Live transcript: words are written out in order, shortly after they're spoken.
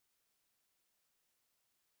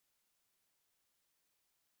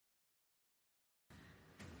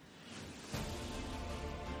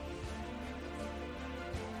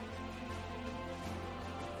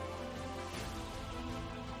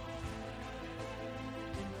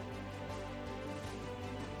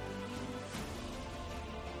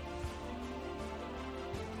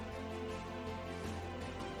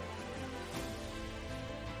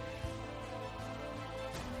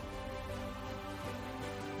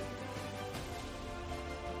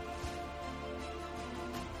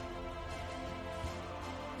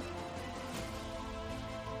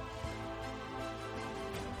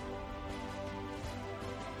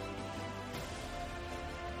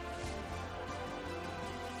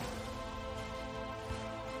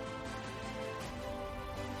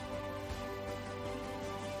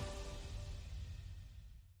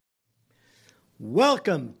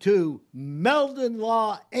Welcome to Meldon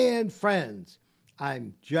Law and Friends.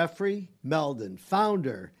 I'm Jeffrey Meldon,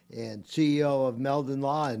 founder and CEO of Meldon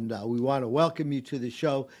Law, and we want to welcome you to the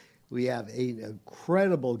show. We have an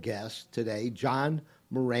incredible guest today, John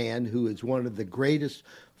Moran, who is one of the greatest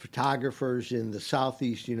photographers in the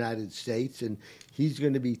Southeast United States, and he's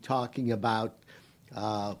going to be talking about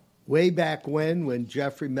way back when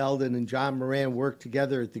Jeffrey Meldon and John Moran worked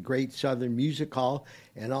together at the Great Southern Music Hall,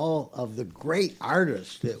 and all of the great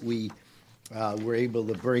artists that we were able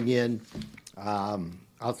to bring in.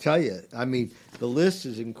 I'll tell you, I mean, the list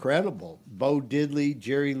is incredible. Bo Diddley,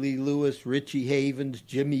 Jerry Lee Lewis, Richie Havens,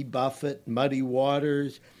 Jimmy Buffett, Muddy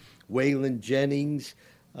Waters, Waylon Jennings,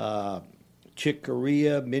 Chick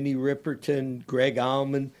Corea, Minnie Riperton, Greg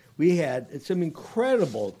Allman. We had some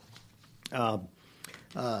incredible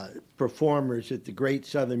performers at the Great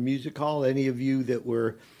Southern Music Hall. Any of you that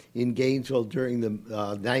were in Gainesville during the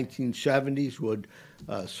 1970s would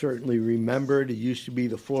certainly remember it. It used to be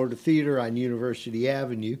the Florida Theater on University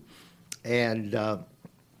Avenue, and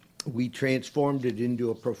we transformed it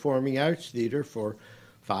into a performing arts theater for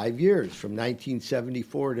 5 years, from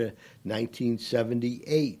 1974 to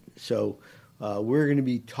 1978. So we're going to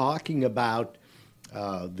be talking about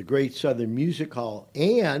the Great Southern Music Hall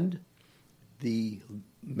and the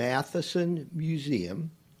Matheson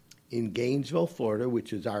Museum in Gainesville, Florida,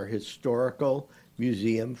 which is our historical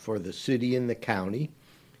museum for the city and the county,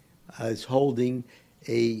 is holding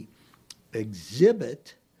a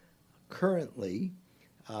exhibit currently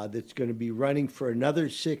that's going to be running for another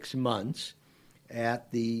 6 months at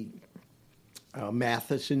the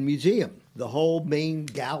Matheson Museum. The whole main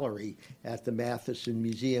gallery at the Matheson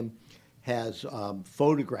Museum has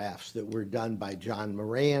photographs that were done by John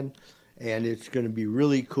Moran, and it's going to be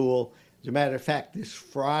really cool. As a matter of fact, this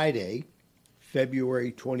Friday,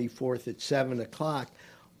 February 24th at 7 o'clock,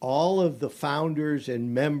 all of the founders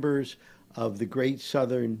and members of the Great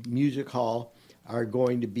Southern Music Hall are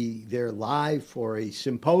going to be there live for a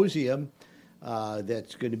symposium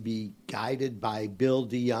that's going to be guided by Bill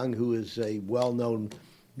DeYoung, who is a well-known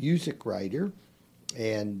music writer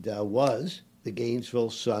and was the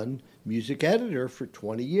Gainesville Sun music editor for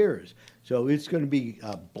 20 years. So it's going to be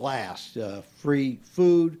a blast. Free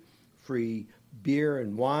food, free beer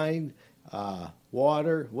and wine,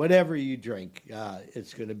 water, whatever you drink,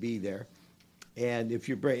 it's going to be there. And if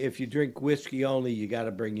you drink whiskey only, you got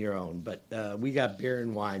to bring your own. But we got beer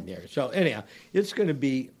and wine there. So anyhow, it's going to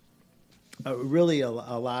be really a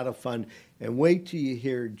lot of fun. And wait till you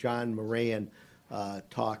hear John Moran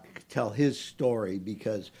tell his story,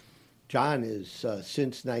 because John is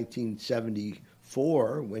since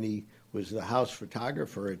 1974, when he was the house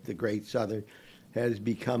photographer at the Great Southern, has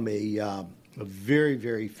become a very,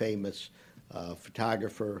 very famous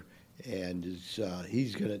photographer, and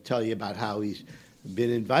he's going to tell you about how he's been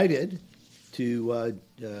invited to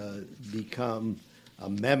become a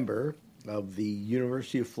member of the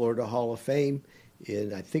University of Florida Hall of Fame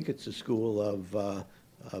in, I think it's the School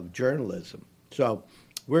of Journalism. So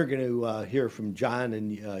we're going to hear from John,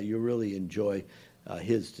 and you'll really enjoy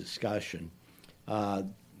his discussion.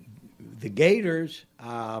 The Gators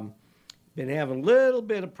been having a little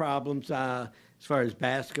bit of problems as far as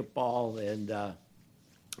basketball, and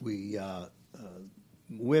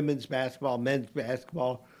women's basketball, men's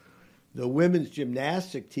basketball. The women's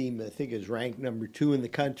gymnastic team, I think, is ranked number 2 in the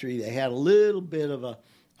country. They had a little bit of a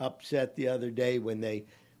upset the other day when they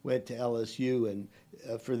went to LSU. And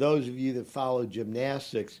for those of you that follow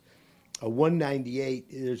gymnastics, a 198,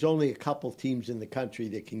 there's only a couple teams in the country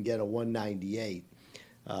that can get a 198.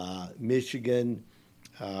 Michigan,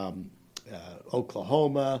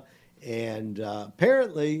 Oklahoma, and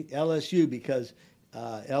apparently LSU, because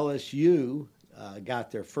LSU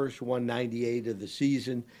got their first 198 of the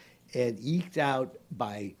season and eked out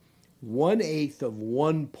by 1/8 of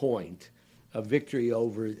 1 point a victory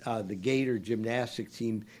over the Gator gymnastics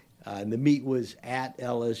team. And the meet was at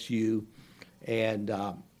LSU, and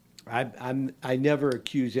I never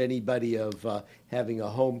accuse anybody of having a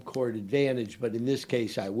home court advantage, but in this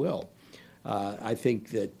case I will. I think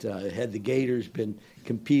that had the Gators been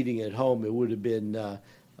competing at home, it would have been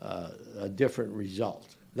a different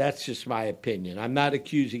result. That's just my opinion. I'm not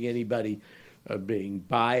accusing anybody of being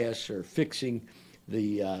biased or fixing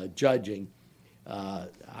the judging.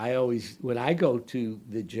 When I go to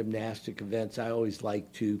the gymnastic events, I always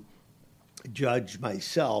like to judge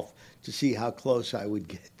myself to see how close I would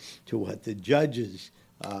get to what the judges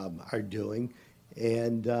are doing.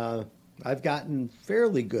 And I've gotten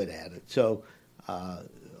fairly good at it. So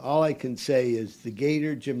all I can say is the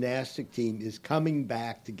Gator gymnastic team is coming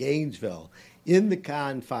back to Gainesville in the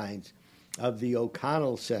confines of the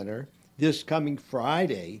O'Connell Center this coming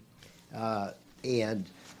Friday, and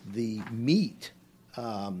the meet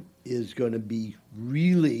is going to be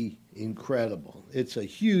really incredible. It's a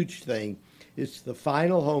huge thing. It's the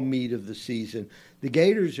final home meet of the season. The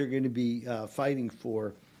Gators are going to be fighting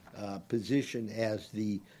for position as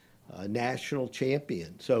the national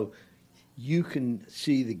champion. So you can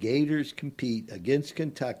see the Gators compete against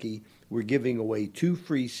Kentucky. We're giving away 2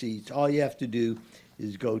 free seats. All you have to do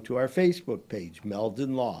is go to our Facebook page,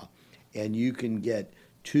 Meldon Law, and you can get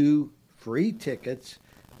 2 free tickets,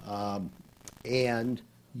 and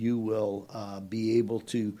you will be able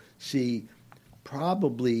to see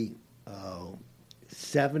probably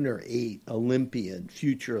 7 or 8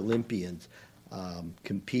 future Olympians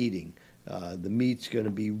competing. The meet's going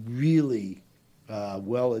to be really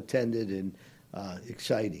well attended and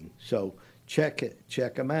exciting. So check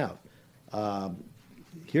them out.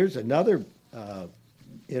 Here's another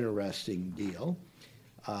interesting deal.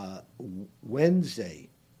 Wednesday,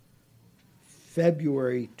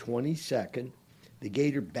 February 22nd, the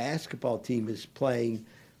Gator basketball team is playing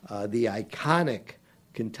the iconic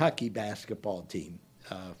Kentucky basketball team.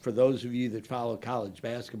 For those of you that follow college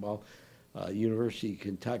basketball, University of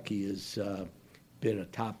Kentucky has been a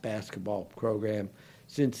top basketball program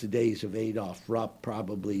since the days of Adolph Rupp,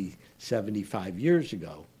 probably 75 years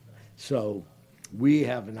ago. So we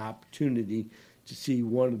have an opportunity to see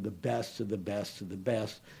one of the best of the best of the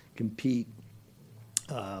best compete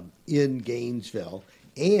in Gainesville.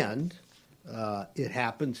 And it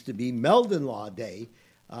happens to be Meldon Law Day.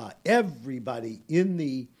 Everybody in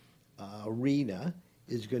the arena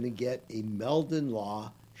is going to get a Meldon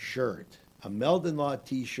Law shirt, a Meldon Law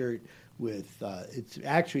T-shirt with, it's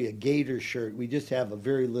actually a Gator shirt. We just have a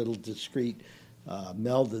very little discreet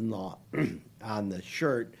Meldon Law on the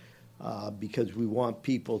shirt because we want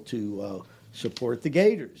people to support the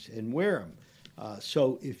Gators and wear them.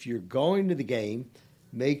 So if you're going to the game,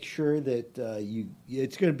 make sure that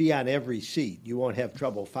it's going to be on every seat. You won't have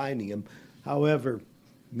trouble finding them. However,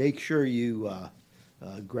 make sure you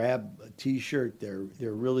grab a T-shirt. They're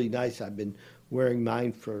really nice. I've been wearing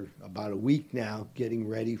mine for about a week now, getting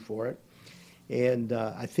ready for it. And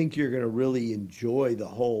I think you're going to really enjoy the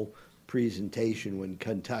whole presentation when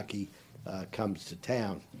Kentucky comes to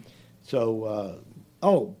town. So,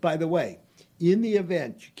 by the way, in the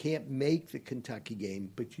event you can't make the Kentucky game,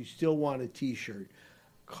 but you still want a T-shirt,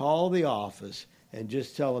 call the office and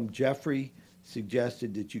just tell them Jeffrey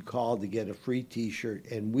suggested that you call to get a free T-shirt,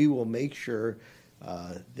 and we will make sure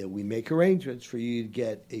that we make arrangements for you to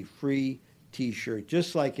get a free T-shirt,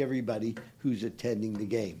 just like everybody who's attending the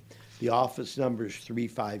game. The office number is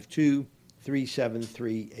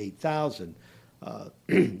 352-373-8000.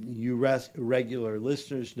 You regular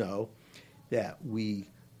listeners know that we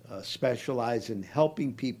specialize in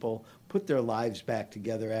helping people put their lives back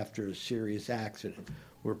together after a serious accident.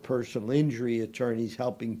 We're personal injury attorneys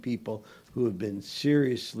helping people who have been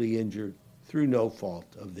seriously injured through no fault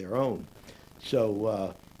of their own.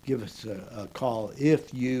 So give us a call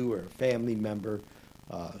if you or a family member,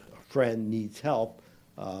 a friend needs help.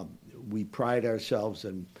 We pride ourselves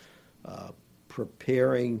in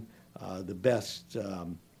preparing the best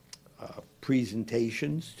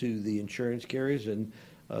presentations to the insurance carriers, and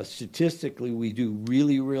statistically we do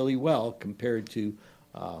really, really well compared to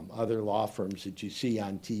other law firms that you see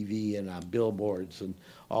on TV and on billboards and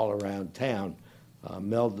all around town.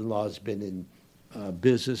 Meldon Law has been in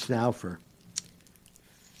business now for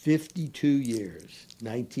 52 years.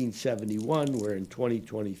 1971, we're in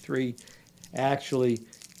 2023. Actually,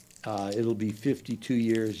 it'll be 52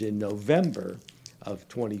 years in November of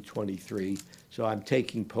 2023. So I'm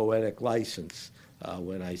taking poetic license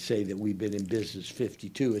when I say that we've been in business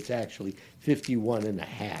 52. It's actually 51 and a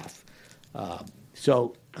half.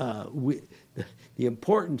 So the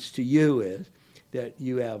importance to you is that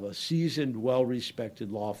you have a seasoned,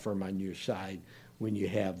 well-respected law firm on your side when you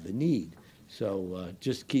have the need. So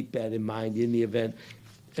just keep that in mind in the event.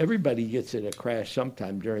 Everybody gets in a crash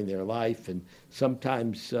sometime during their life, and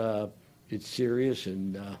sometimes it's serious,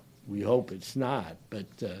 and we hope it's not. But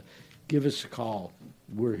give us a call.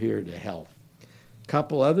 We're here to help. A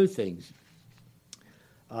couple other things.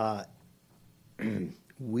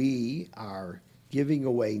 We are giving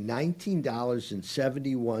away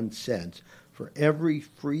 $19.71 for every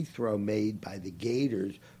free throw made by the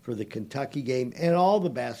Gators for the Kentucky game and all the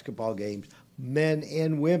basketball games, men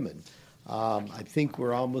and women. I think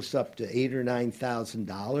we're almost up to $8,000 or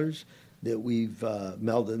 $9,000 that we've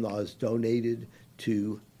Meldon Law has donated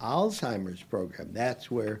to Alzheimer's program.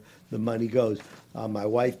 That's where the money goes. My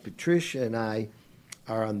wife Patricia and I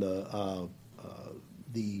are on the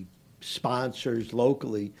sponsors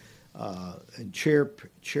locally and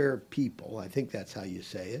chair people, I think that's how you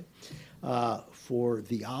say it, for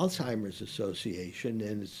the Alzheimer's Association,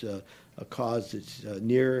 and it's a cause that's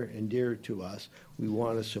near and dear to us. We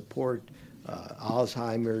want to support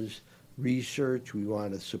Alzheimer's research. We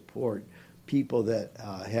want to support people that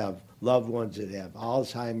have loved ones that have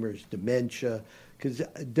Alzheimer's, dementia, because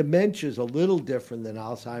dementia is a little different than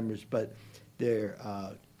Alzheimer's, but they're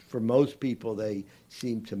for most people, they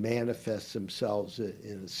seem to manifest themselves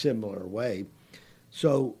in a similar way.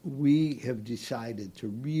 So we have decided to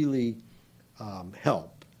really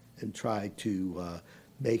help and try to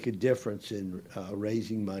make a difference in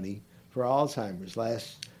raising money for Alzheimer's.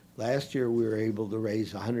 Last year, we were able to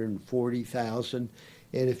raise $140,000, and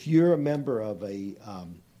if you're a member of a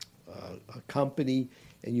company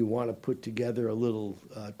and you want to put together a little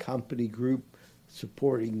company group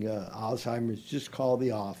supporting Alzheimer's, just call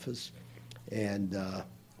the office, and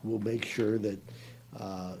we'll make sure that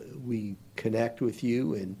we connect with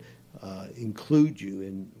you and include you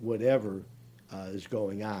in whatever is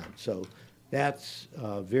going on. So that's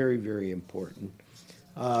very, very important.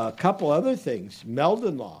 A couple other things.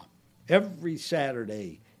 Meldon Law, every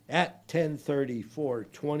Saturday at 10:30 for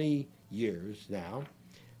 20 years now,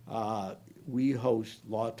 we host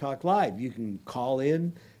Law Talk Live. You can call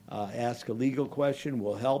in, ask a legal question.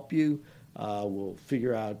 We'll help you. We'll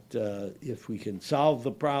figure out if we can solve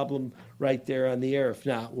the problem right there on the air. If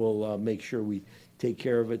not, we'll make sure we take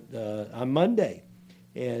care of it on Monday.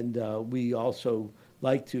 And we also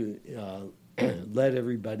like to let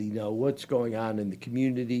everybody know what's going on in the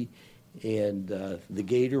community and the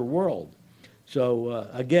Gator world. So,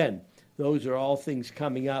 again, those are all things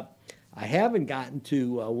coming up. I haven't gotten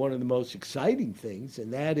to one of the most exciting things,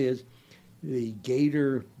 and that is the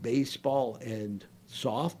Gator baseball and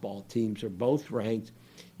softball teams are both ranked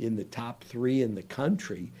in the top 3 in the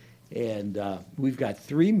country. And we've got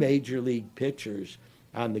 3 major league pitchers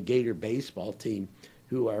on the Gator baseball team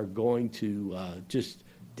who are going to just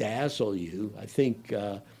dazzle you. I think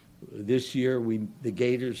this year the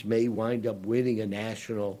Gators may wind up winning a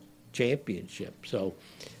national championship. So,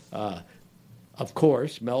 of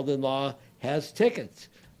course, Meldon Law has tickets.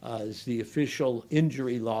 As the official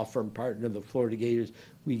injury law firm partner of the Florida Gators,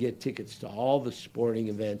 we get tickets to all the sporting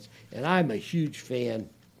events. And I'm a huge fan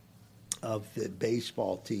of the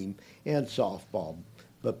baseball team and softball,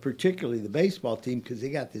 but particularly the baseball team because they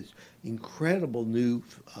got this incredible new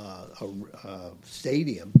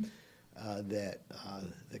stadium, the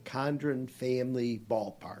Condren Family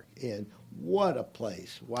Ballpark. And what a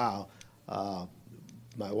place. Wow.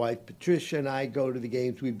 My wife Patricia and I go to the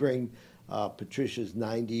games. We bring Patricia's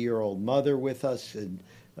 90-year-old mother with us, and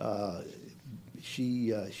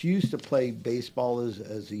she used to play baseball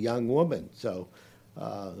as a young woman, so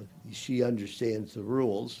she understands the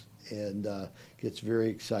rules and gets very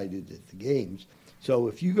excited at the games. So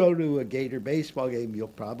if you go to a Gator baseball game, you'll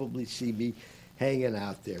probably see me hanging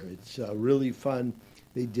out there. It's really fun.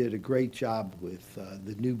 They did a great job with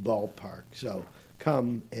the new ballpark, so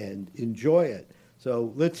come and enjoy it.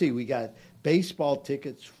 So let's see, we got baseball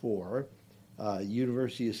tickets for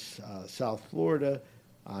University of South Florida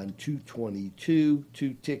on 2/22,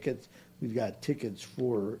 2 tickets. We've got tickets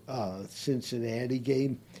for Cincinnati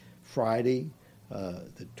game Friday,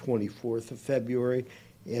 the 24th of February.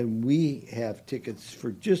 And we have tickets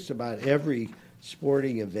for just about every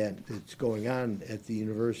sporting event that's going on at the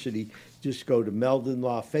university. Just go to Meldon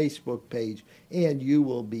Law Facebook page, and you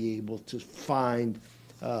will be able to find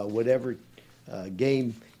whatever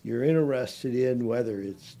game you're interested in, whether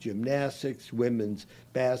it's gymnastics, women's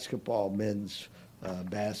basketball, men's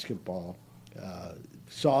basketball,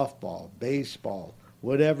 softball, baseball,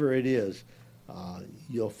 whatever it is,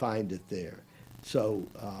 you'll find it there. So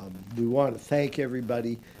we want to thank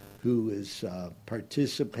everybody who has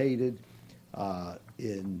participated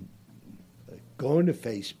in going to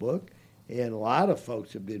Facebook, and a lot of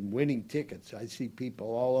folks have been winning tickets. I see people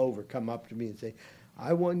all over come up to me and say,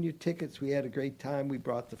 I won your tickets. We had a great time. We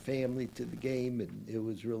brought the family to the game, and it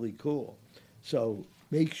was really cool. So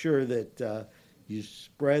make sure that you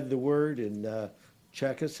spread the word and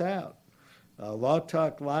check us out. Law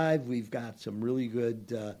Talk Live, we've got some really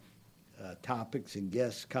good topics and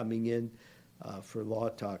guests coming in for Law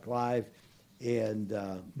Talk Live, and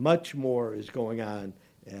much more is going on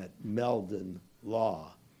at Meldon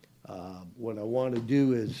Law. What I want to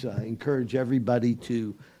do is encourage everybody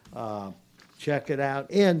to check it out.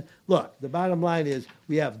 And look, the bottom line is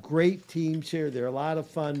we have great teams here. They're a lot of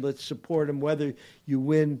fun. Let's support them. Whether you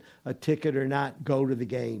win a ticket or not, go to the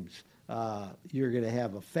games. You're going to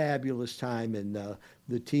have a fabulous time, and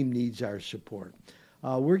the team needs our support.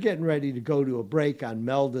 We're getting ready to go to a break on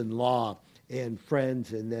Meldon Law, and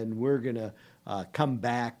Friends, and then we're going to come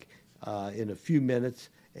back in a few minutes,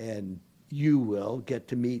 and you will get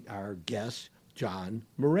to meet our guest, John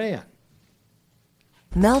Moran.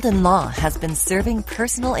 Meldon Law has been serving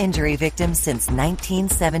personal injury victims since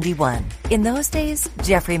 1971. In those days,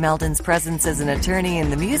 Jeffrey Meldon's presence as an attorney in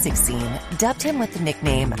the music scene dubbed him with the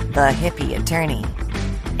nickname the Hippie Attorney.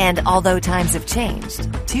 And although times have changed,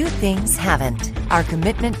 two things haven't. Our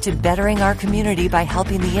commitment to bettering our community by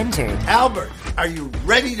helping the injured. Albert, are you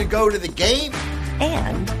ready to go to the game?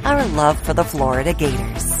 And our love for the Florida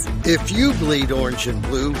Gators. If you bleed orange and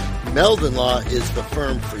blue, Meldon Law is the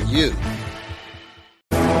firm for you.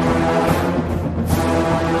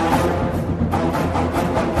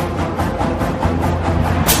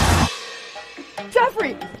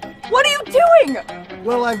 Jeffrey, what are you doing?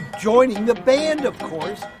 Well, I'm joining the band, of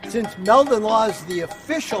course. Since Meldon Law is the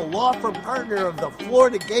official law firm partner of the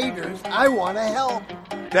Florida Gators, I want to help.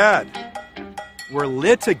 Dad, we're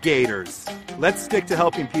litigators. Let's stick to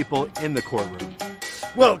helping people in the courtroom.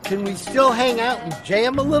 Well, can we still hang out and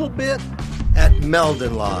jam a little bit? At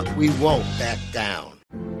Meldon Law, we won't back down.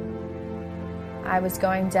 I was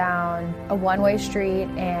going down a one-way street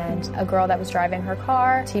and a girl that was driving her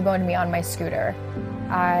car T-boned me on my scooter.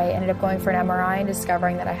 I ended up going for an MRI and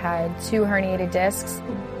discovering that I had 2 herniated discs.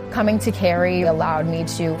 Coming to Cary allowed me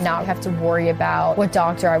to not have to worry about what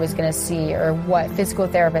doctor I was going to see or what physical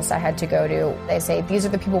therapist I had to go to. They say, these are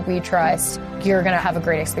the people we trust. You're going to have a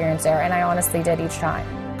great experience there. And I honestly did each time.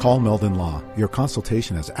 Call Meldon Law. Your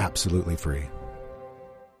consultation is absolutely free.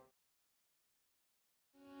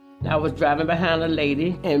 I was driving behind a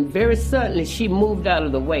lady, and very suddenly she moved out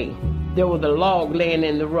of the way. There was a log laying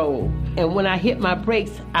in the road, and when I hit my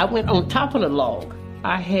brakes, I went on top of the log.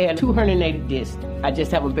 I had 2 herniated discs. I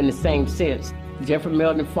just haven't been the same since. Jeffrey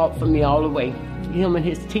Meldon fought for me all the way. Him and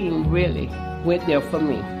his team really went there for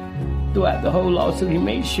me. Throughout the whole lawsuit, he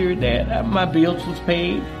made sure that my bills was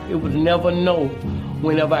paid. It was never no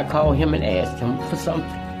whenever I called him and asked him for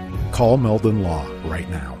something. Call Meldon Law right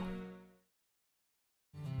now.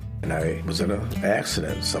 And I was in an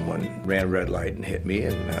accident. Someone ran red light and hit me,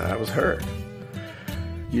 and I was hurt.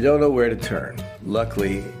 You don't know where to turn.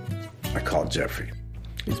 Luckily, I called Jeffrey.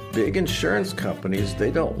 These big insurance companies,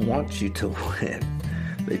 they don't want you to win.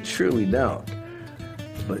 They truly don't.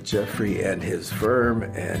 But Jeffrey and his firm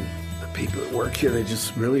and the people that work here, they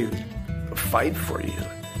just really fight for you.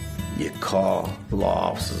 You call the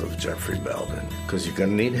law offices of Jeffrey Meldon because you're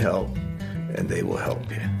going to need help, and they will help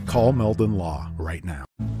you. Call Meldon Law right now.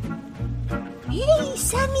 Hey,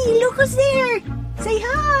 Sammy, look who's there. Say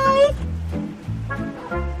hi.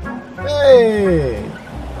 Hey!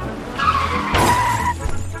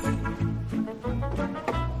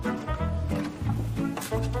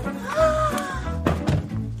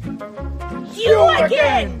 You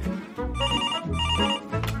again!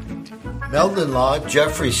 Meldon Law,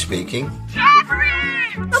 Jeffrey speaking. Jeffrey!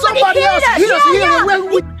 Somebody else hit us here! Yeah.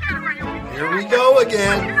 Here we go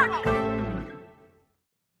again.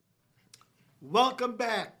 Welcome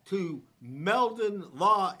back to Meldon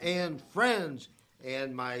Law and Friends.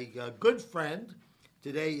 And my good friend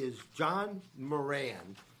today is John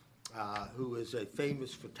Moran, who is a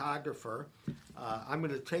famous photographer. I'm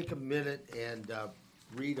going to take a minute and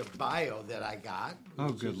read a bio that I got,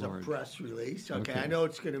 which is Lord. A press release. Okay, I know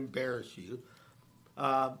it's going to embarrass you.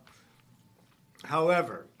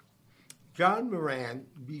 However, John Moran,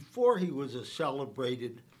 before he was a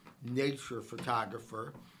celebrated nature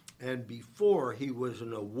photographer, and before he was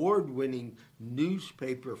an award-winning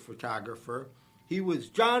newspaper photographer, he was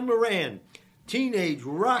John Moran, teenage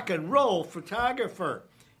rock and roll photographer.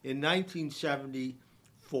 In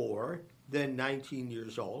 1974, then 19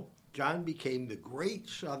 years old, John became the Great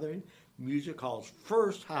Southern Music Hall's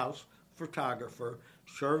first house photographer,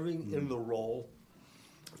 serving in the role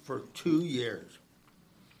for 2 years.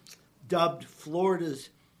 Dubbed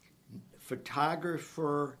Florida's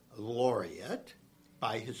photographer laureate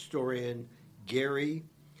by historian Gary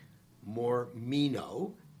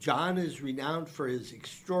Mormino, John is renowned for his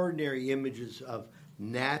extraordinary images of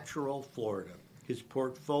natural Florida. His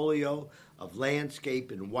portfolio of landscape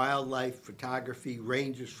and wildlife photography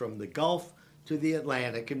ranges from the Gulf to the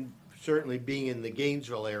Atlantic, and certainly being in the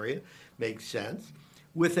Gainesville area makes sense,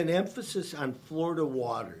 with an emphasis on Florida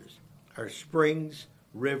waters, our springs,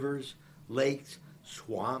 rivers, lakes,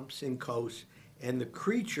 swamps, and coasts, and the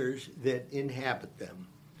creatures that inhabit them.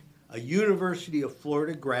 A University of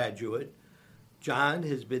Florida graduate, John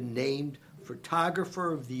has been named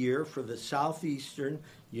Photographer of the Year for the Southeastern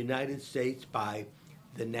United States by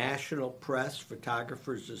the National Press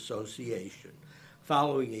Photographers Association,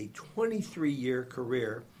 following a 23-year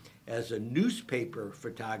career As a newspaper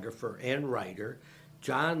photographer and writer,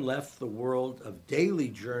 John left the world of daily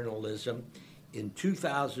journalism in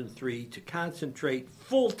 2003 to concentrate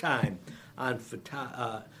full-time on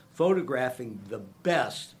photographing the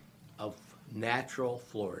best of natural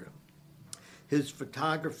Florida. His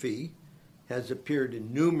photography has appeared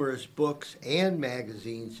in numerous books and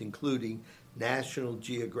magazines, including National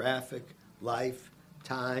Geographic, Life,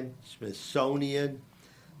 Time, Smithsonian,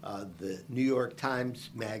 the New York Times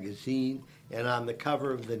Magazine, and on the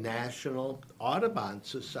cover of the National Audubon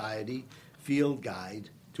Society Field Guide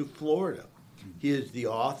to Florida. He is the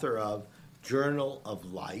author of Journal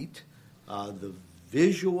of Light, the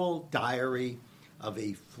visual diary of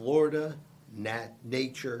a Florida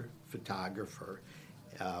nature photographer.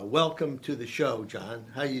 Welcome to the show, John.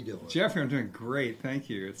 How you doing? Jeffrey, I'm doing great. Thank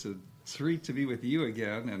you. It's a treat to be with you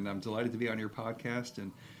again, and I'm delighted to be on your podcast.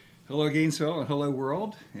 And hello, Gainesville, and hello,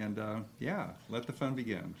 world. And let the fun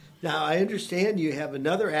begin. Now, I understand you have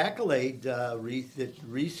another accolade that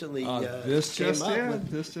recently this came just up in. with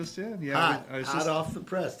This just in. Yeah, hot off the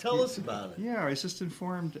press. Tell us about it. Yeah, I was just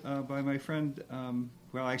informed by my friend.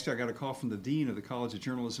 Actually, I got a call from the dean of the College of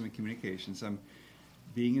Journalism and Communications. I'm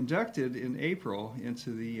being inducted in April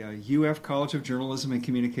into the UF College of Journalism and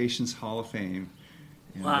Communications Hall of Fame.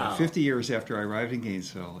 And, wow! 50 years after I arrived in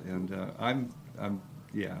Gainesville, and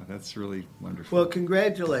that's really wonderful. Well,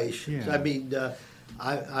 congratulations. Yeah. I mean,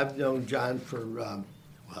 I've known John for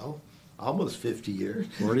almost 50 years.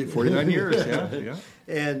 49 years. Yeah.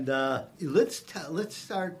 And let's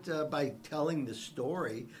start by telling the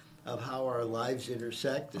story of how our lives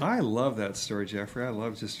intersected. I love that story, Jeffrey. I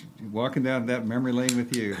love just walking down that memory lane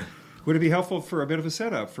with you. Would it be helpful for a bit of a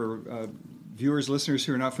setup for viewers, listeners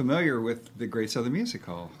who are not familiar with the Great Southern Music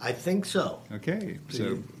Hall? I think so. Okay.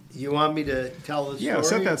 So you want me to tell the story? Yeah,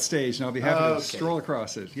 set that stage, and I'll be happy to stroll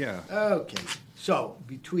across it. Yeah. Okay. So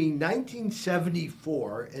between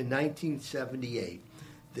 1974 and 1978,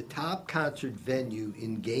 the top concert venue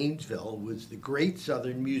in Gainesville was the Great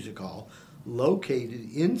Southern Music Hall,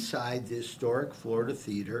 located inside the historic Florida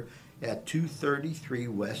Theater at 233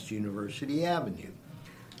 West University Avenue.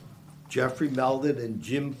 Jeffrey Meldon and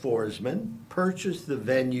Jim Forsman purchased the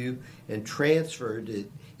venue and transferred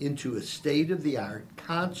it into a state-of-the-art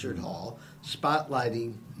concert hall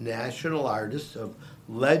spotlighting national artists of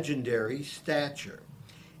legendary stature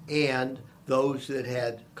and those that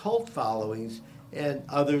had cult followings and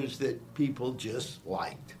others that people just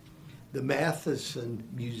liked. The Matheson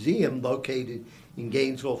Museum, located in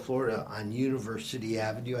Gainesville, Florida on University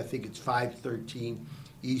Avenue, I think it's 513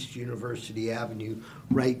 East University Avenue,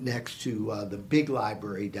 right next to the big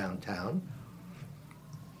library downtown,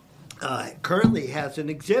 currently has an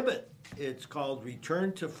exhibit. It's called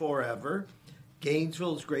Return to Forever,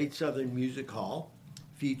 Gainesville's Great Southern Music Hall,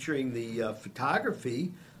 featuring the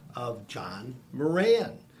photography of John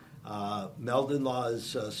Moran. Meldon Law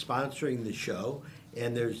is sponsoring the show,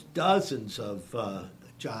 and there's dozens of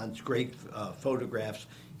John's great photographs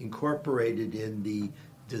incorporated in the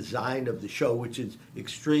design of the show, which is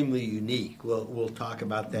extremely unique. We'll talk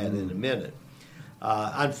about that in a minute.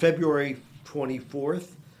 On February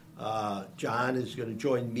 24th, John is going to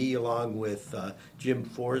join me along with Jim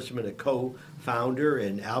Forsman, a co-founder,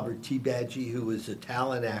 and Albert Tibadji, who is a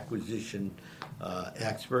talent acquisition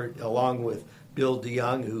expert, along with Bill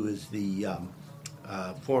DeYoung, who is the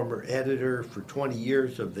former editor for 20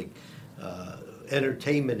 years of the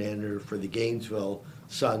entertainment editor for the Gainesville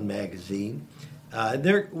Sun magazine.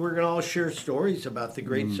 We're going to all share stories about the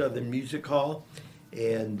Great Southern Music Hall,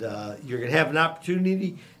 and you're going to have an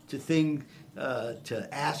opportunity to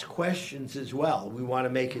ask questions as well. We want to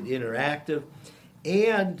make it interactive.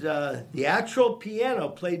 And the actual piano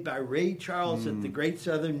played by Ray Charles at the Great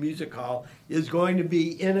Southern Music Hall is going to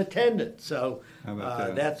be in attendance. So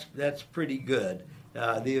that's pretty good.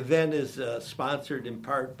 The event is sponsored in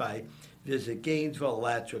part by Visit Gainesville,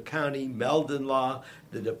 Alachua County, Meldon Law,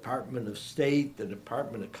 the Department of State, the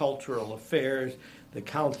Department of Cultural Affairs, the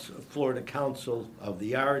Florida Council of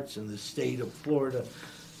the Arts, and the state of Florida.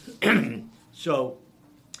 So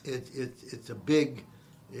it is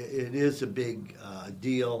a big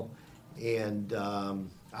deal, and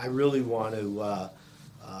I really want to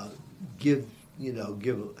give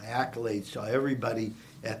accolades to everybody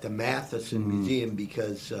at the Matheson Museum,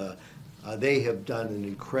 because they have done an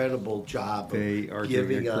incredible job of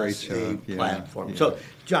giving us a platform. Yeah. So,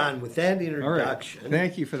 John, with that introduction,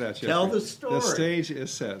 thank you for that, Jeffrey. Tell the story. The stage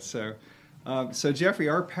is set. So Jeffrey,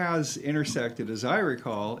 our paths intersected, as I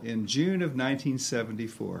recall, in June of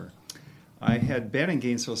 1974. I had been in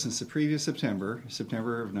Gainesville since the previous September of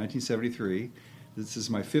 1973. This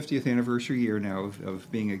is my 50th anniversary year now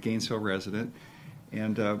of being a Gainesville resident.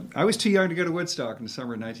 And I was too young to go to Woodstock in the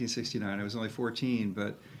summer of 1969. I was only 14,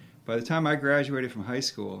 but by the time I graduated from high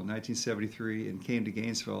school in 1973 and came to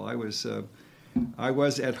Gainesville, I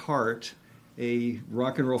was at heart a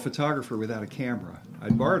rock and roll photographer without a camera.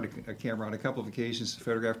 I'd borrowed a camera on a couple of occasions to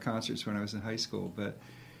photograph concerts when I was in high school, but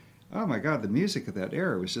oh my God, the music of that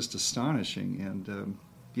era was just astonishing. And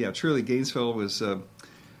yeah, truly Gainesville was a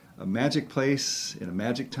magic place in a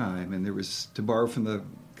magic time. And there was, to borrow from the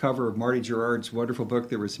cover of Marty Gerard's wonderful book,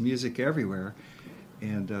 there was music everywhere.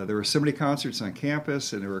 And there were so many concerts on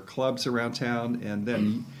campus, and there were clubs around town. And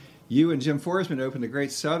then you and Jim Forsman opened the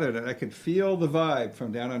Great Southern, and I could feel the vibe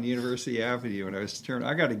from down on University Avenue. And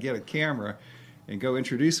I got to get a camera and go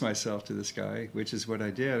introduce myself to this guy, which is what I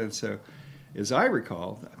did. And so, as I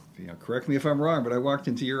recall, correct me if I'm wrong, but I walked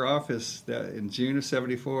into your office in June of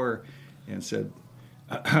 '74 and said,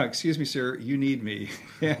 "Excuse me, sir, you need me."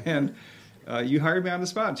 And you hired me on the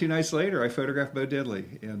spot. And 2 nights later, I photographed Bo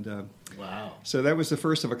Diddley. And wow! So that was the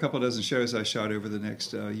first of a couple dozen shows I shot over the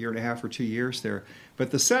next year and a half or 2 years there.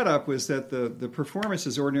 But the setup was that the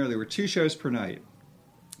performances ordinarily were 2 shows per night.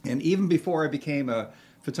 And even before I became a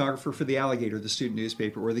photographer for the Alligator, the student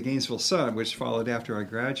newspaper, or the Gainesville Sun, which followed after I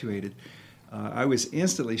graduated, I was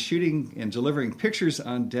instantly shooting and delivering pictures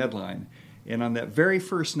on deadline. And on that very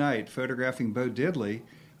first night, photographing Bo Diddley,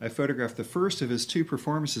 I photographed the first of his 2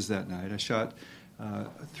 performances that night. I shot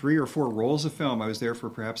 3 or 4 rolls of film. I was there for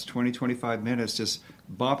perhaps 20, 25 minutes, just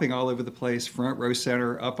bopping all over the place, front row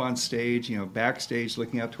center, up on stage, backstage,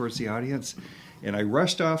 looking out towards the audience. And I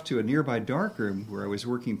rushed off to a nearby darkroom where I was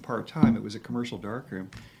working part-time. It was a commercial darkroom.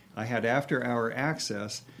 I had after-hour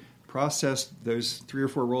access, processed those 3 or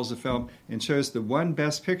 4 rolls of film, and chose the one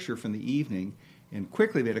best picture from the evening, and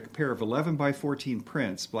quickly made a pair of 11 by 14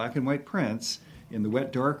 prints, black and white prints, in the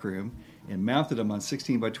wet darkroom, and mounted them on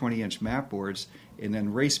 16 by 20 inch map boards, and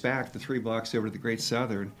then raced back the 3 blocks over to the Great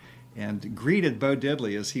Southern and greeted Bo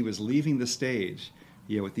Diddley as he was leaving the stage,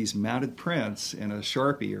 with these mounted prints and a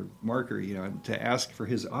Sharpie or marker, to ask for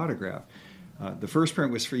his autograph. The first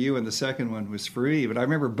print was for you, and the second one was for me. But I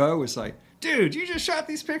remember Bo was like, "Dude, you just shot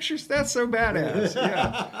these pictures? That's so badass!"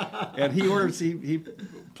 Yeah, and he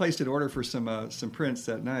placed an order for some prints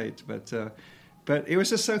that night. But it was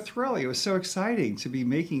just so thrilling. It was so exciting to be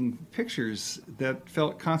making pictures that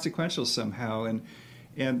felt consequential somehow.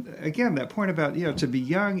 And again, that point about to be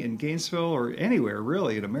young in Gainesville or anywhere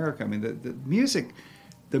really in America. I mean,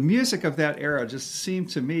 the music of that era just seemed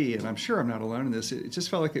to me, and I'm sure I'm not alone in this. It just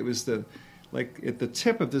felt like it was at the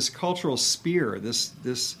tip of this cultural spear,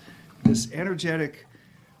 this energetic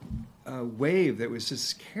wave that was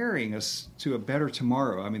just carrying us to a better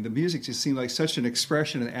tomorrow. I mean, the music just seemed like such an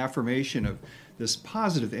expression and affirmation of this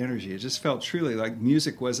positive energy. It just felt truly like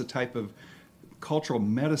music was a type of cultural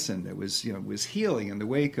medicine that was healing in the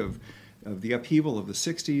wake of the upheaval of the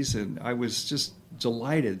 60s, and I was just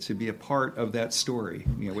delighted to be a part of that story,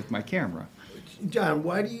 with my camera. John,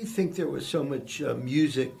 why do you think there was so much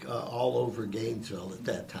music all over Gainesville at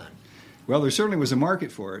that time? Well, there certainly was a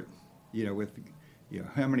market for it, with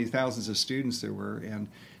how many thousands of students there were. And,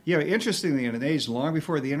 interestingly, in an age long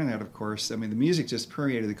before the internet, of course, I mean, the music just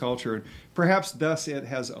permeated the culture, and perhaps thus it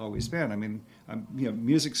has always been. I mean,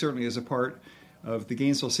 music certainly is a part of the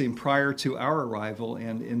Gainesville scene prior to our arrival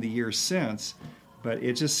and in the years since, but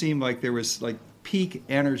it just seemed like there was peak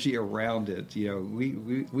energy around it.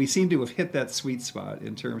 We seem to have hit that sweet spot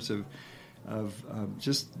in terms of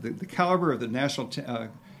just the caliber of the national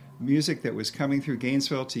music that was coming through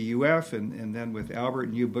Gainesville to UF, and then with Albert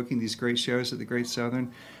and you booking these great shows at the Great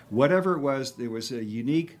Southern. Whatever it was, there was a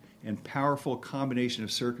unique and powerful combination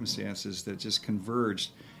of circumstances that just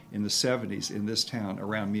converged in the 70s in this town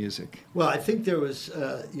around music. Well, I think there was,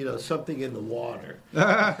 something in the water.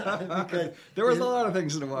 Because there was a lot of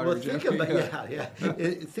things in the water. Well, think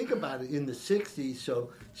about it. In the 60s, so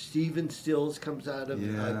Stephen Stills comes out of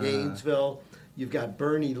Gainesville. You've got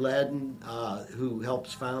Bernie Ledden, who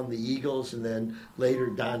helps found the Eagles, and then later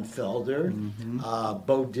Don Felder. Mm-hmm.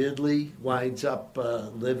 Bo Diddley winds up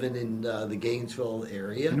living in the Gainesville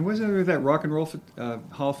area. And wasn't there that rock and roll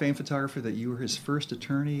Hall of Fame photographer that you were his first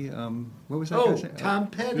attorney? What was that guy's name? Tom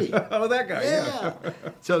Petty. Oh, that guy, yeah.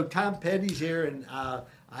 So Tom Petty's here, and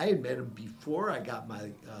I had met him before I got my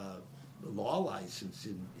law license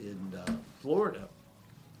in Florida.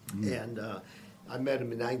 Mm. And I met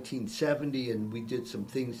him in 1970, and we did some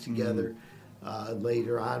things together.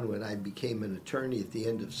 Later on, when I became an attorney at the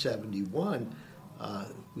end of '71,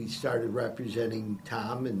 we started representing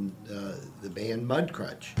Tom and the band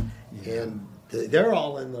Mudcrutch. Yeah. And they're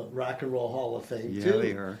all in the Rock and Roll Hall of Fame, too. Yeah,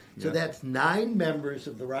 they are. Yeah. So that's 9 members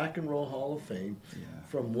of the Rock and Roll Hall of Fame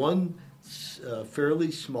from one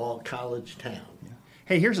fairly small college town. Yeah.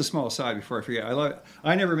 Hey, here's a small aside before I forget.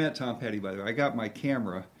 I never met Tom Petty, by the way. I got my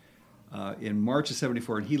camera in March of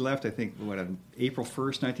 '74, and he left, I think, on April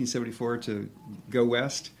 1st, 1974, to go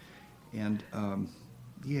west. And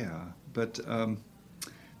the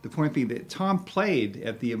point being that Tom played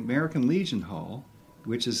at the American Legion Hall,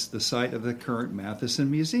 which is the site of the current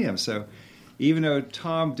Matheson Museum. So even though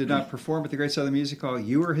Tom did not perform at the Great Southern Music Hall,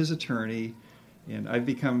 you were his attorney, and I've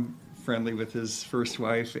become friendly with his first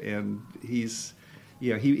wife, and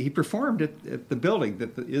he performed at the building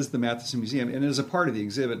that is the Matheson Museum, and is a part of the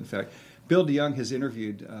exhibit, in fact. Bill DeYoung has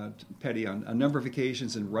interviewed Petty on a number of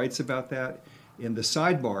occasions and writes about that in the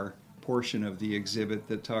sidebar portion of the exhibit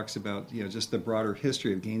that talks about just the broader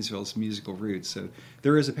history of Gainesville's musical roots. So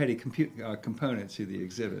there is a Petty component to the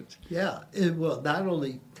exhibit. Yeah, well, not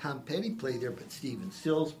only Tom Petty played there, but Stephen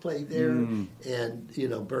Stills played there,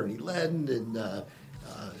 and Bernie Ledden and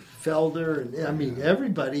Felder, and I mean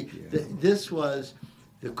everybody. Yeah. This was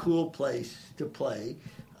the cool place to play,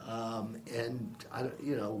 and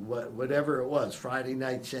whatever it was, Friday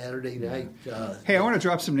night, Saturday night. Hey, I want to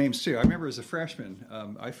drop some names too. I remember as a freshman,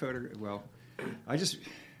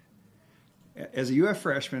 as a UF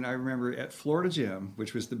freshman, I remember at Florida Gym,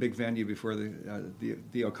 which was the big venue before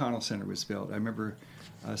the O'Connell Center was built. I remember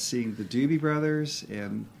seeing the Doobie Brothers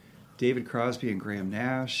and David Crosby and Graham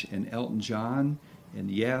Nash and Elton John and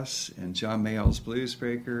Yes and John Mayall's Blues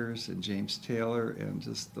Breakers and James Taylor, and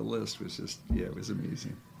just the list was it was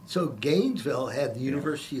amazing. So Gainesville had the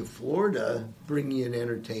University of Florida bringing in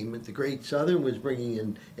entertainment. The Great Southern was bringing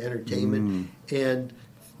in entertainment, and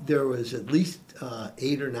there was at least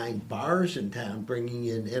 8 or 9 bars in town bringing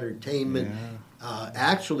in entertainment. Yeah.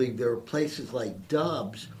 Actually, there were places like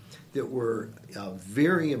Dubs that were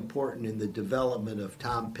very important in the development of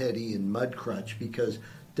Tom Petty and Mudcrutch, because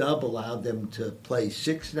Dub allowed them to play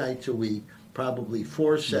 6 nights a week, probably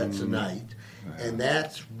 4 sets a night. Wow. And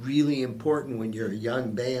that's really important when you're a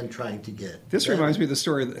young band trying to get This better. reminds me of the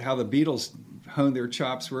story of how the Beatles honed their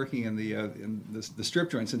chops working in the strip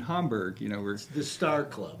joints in Hamburg. Where the Star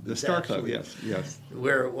Club. The Star Club, yes.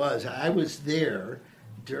 Where it was. I was there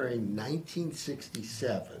during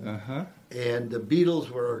 1967, and the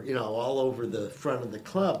Beatles were, all over the front of the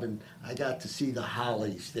club, and I got to see the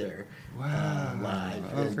Hollies there live.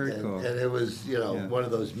 Oh, very cool. And it was, one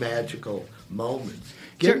of those magical moments.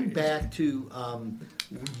 Getting back to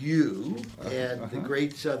you and the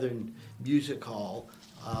Great Southern Music Hall,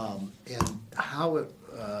 and how it,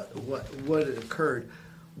 what it occurred.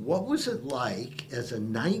 What was it like as a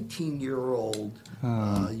 19-year-old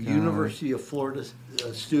University of Florida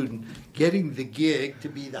student getting the gig to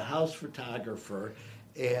be the house photographer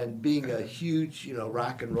and being a huge,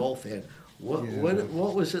 rock and roll fan? What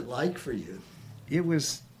was it like for you?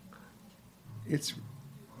 This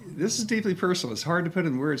is deeply personal. It's hard to put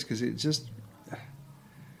in words because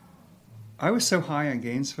I was so high on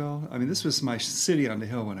Gainesville. I mean, this was my city on the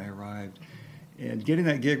hill when I arrived. And getting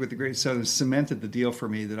that gig with the Great Southern cemented the deal for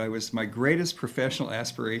me that my greatest professional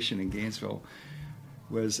aspiration in Gainesville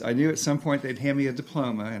was, I knew at some point they'd hand me a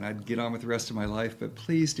diploma and I'd get on with the rest of my life, but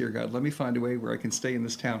please, dear God, let me find a way where I can stay in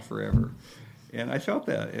this town forever. And I felt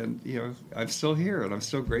that, and I'm still here and I'm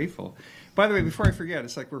still grateful. By the way, before I forget,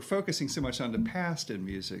 it's like we're focusing so much on the past in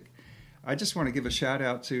music. I just want to give a shout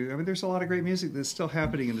out to, there's a lot of great music that's still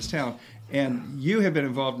happening in this town. And you have been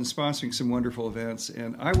involved in sponsoring some wonderful events.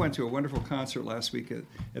 And I went to a wonderful concert last week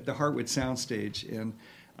at the Heartwood Soundstage. And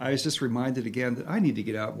I was just reminded again that I need to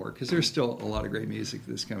get out more because there's still a lot of great music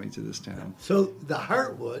that's coming to this town. So the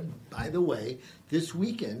Heartwood, by the way, this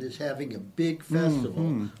weekend is having a big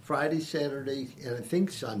festival, Friday, Saturday, and I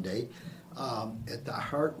think Sunday, at the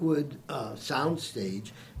Heartwood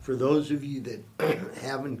Soundstage. For those of you that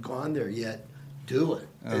haven't gone there yet, do it.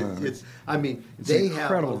 They have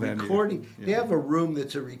a recording. Yeah. They have a room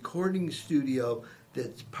that's a recording studio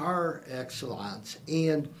that's par excellence,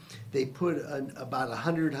 and they put about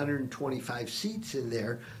 125 seats in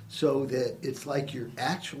there so that it's like you're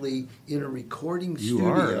actually in a recording studio. You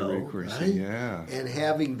are a recording studio, right? And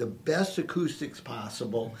having the best acoustics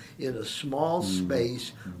possible in a small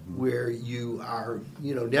space where you are,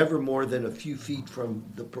 never more than a few feet from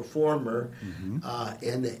the performer,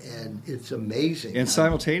 and it's amazing. And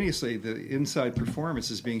simultaneously, the inside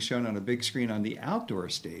performance is being shown on a big screen on the outdoor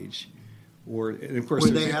stage. And of course,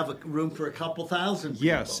 where they have a room for a couple thousand people.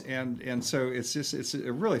 Yes, and so it's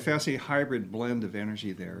a really fascinating hybrid blend of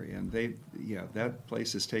energy there, and that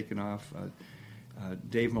place has taken off.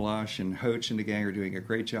 Dave Malash and Hoach and the gang are doing a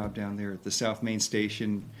great job down there at the South Main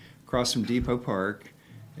Station, across from Depot Park,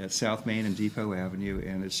 at South Main and Depot Avenue,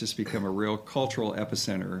 and it's just become a real cultural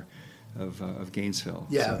epicenter of Gainesville.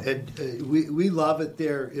 Yeah, so. and we love it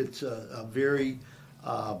there. It's a very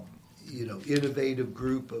innovative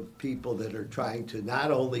group of people that are trying to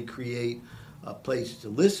not only create a place to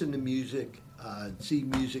listen to music, see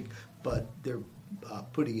music, but they're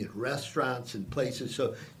putting it in restaurants and places.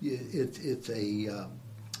 So it's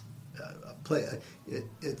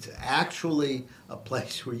it's actually a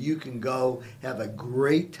place where you can go have a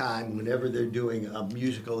great time whenever they're doing a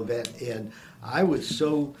musical event. And I was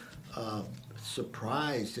so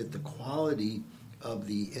surprised at the quality of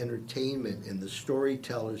the entertainment and the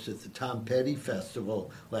storytellers at the Tom Petty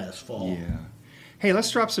Festival last fall. Yeah. Hey,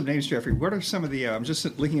 let's drop some names, Jeffrey. What are some of the? I'm just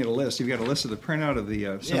looking at a list. You've got a list of the printout of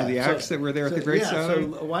the some of the acts that were there at the Great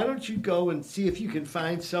Southern. So why don't you go and see if you can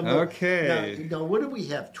find some? Okay. Now, what do we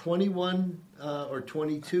have? 21 or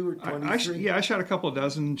 22 or 23? I shot a couple of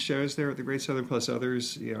dozen shows there at the Great Southern, plus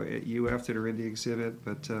others, at UF that are in the exhibit.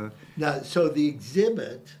 But now, so the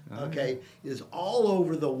exhibit, is all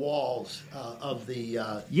over the walls of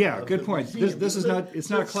the. Good point. This is not.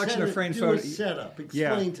 It's not a collection of framed photos. Do a setup.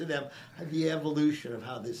 Explain to them the evolution of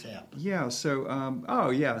how this happened. Yeah. So.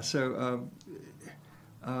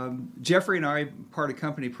 Jeffrey and I parted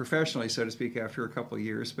company professionally, so to speak, after a couple of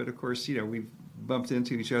years. But of course, we've bumped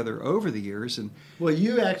into each other over the years. And well,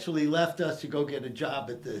 you actually left us to go get a job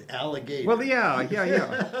at the Alligator. Well, yeah.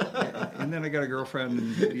 And then I got a girlfriend,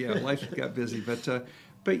 and life got busy.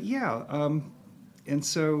 And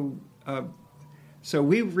so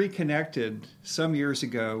we reconnected some years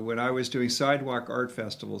ago when I was doing sidewalk art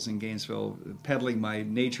festivals in Gainesville, peddling my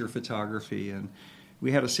nature photography, and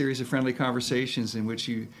we had a series of friendly conversations in which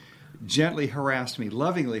you gently harassed me,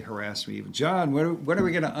 lovingly harassed me. John, when are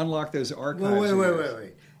we going to unlock those archives? Well,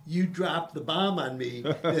 wait. You dropped the bomb on me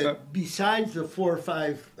that besides the 4 or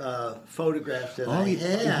 5 photographs that I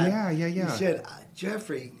had, you said,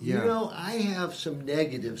 Jeffrey, I have some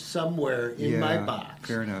negatives somewhere in my box.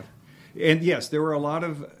 Fair enough. And yes, there were a lot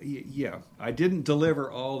of, I didn't deliver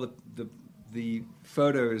all the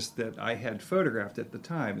photos that I had photographed at the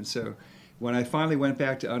time. And so when I finally went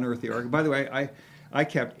back to unearth the archive, by the way, I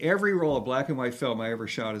kept every roll of black and white film I ever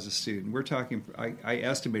shot as a student. We're talking, I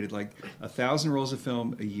estimated like 1,000 rolls of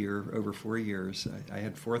film a year over 4 years. I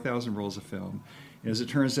had 4,000 rolls of film. And as it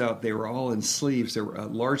turns out, they were all in sleeves. They were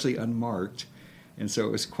largely unmarked. And so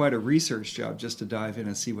it was quite a research job just to dive in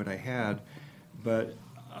and see what I had. But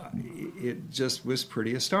it just was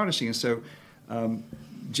pretty astonishing. And so,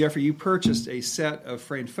 Jeffrey, you purchased a set of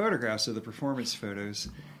framed photographs of the performance photos.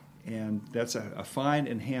 And that's a fine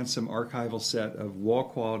and handsome archival set of wall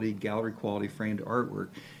quality, gallery quality framed artwork.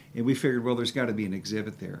 And we figured, well, there's got to be an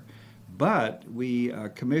exhibit there. But we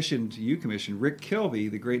commissioned Rick Kilby,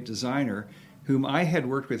 the great designer, whom I had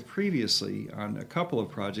worked with previously on a couple of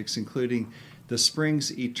projects, including the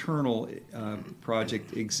Springs Eternal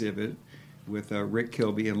project exhibit with Rick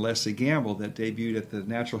Kilby and Leslie Gamble that debuted at the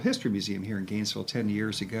Natural History Museum here in Gainesville 10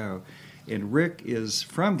 years ago. And Rick is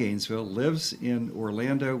from Gainesville, lives in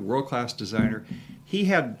Orlando, world-class designer. He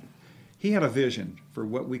had a vision for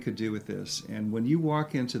what we could do with this. And when you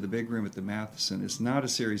walk into the big room at the Matheson, it's not a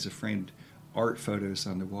series of framed art photos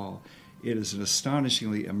on the wall. It is an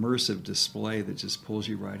astonishingly immersive display that just pulls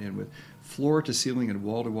you right in with floor-to-ceiling and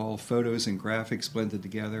wall-to-wall photos and graphics blended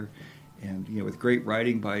together. And with great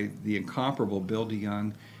writing by the incomparable Bill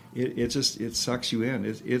DeYoung, it sucks you in.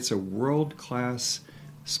 It's a world-class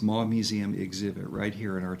small museum exhibit right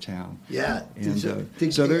here in our town. Yeah. And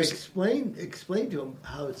so there's explain to them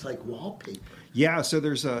how it's like wallpaper. Yeah. So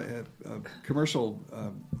there's a commercial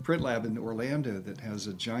print lab in Orlando that has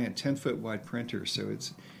a giant 10-foot wide printer. So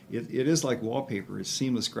it is like wallpaper. It's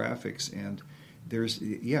seamless graphics, and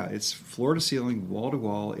it's floor to ceiling, wall to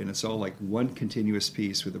wall, and it's all like one continuous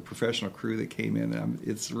piece with a professional crew that came in.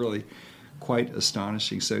 It's really quite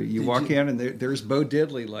astonishing. So you walk in, and there's Bo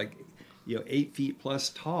Diddley, like 8 feet plus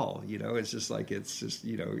tall. It's just like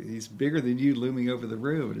he's bigger than you, looming over the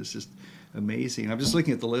room. It's just amazing. I'm just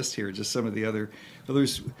looking at the list here, just some of the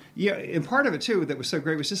others. Yeah, and part of it too that was so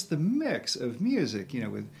great was just the mix of music.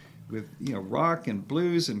 With rock and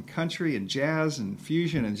blues and country and jazz and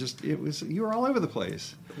fusion, and you were all over the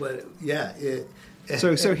place. Well, yeah.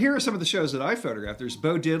 So here are some of the shows that I photographed. There's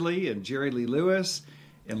Bo Diddley and Jerry Lee Lewis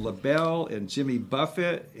and LaBelle and Jimmy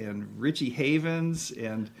Buffett and Richie Havens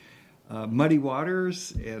and Muddy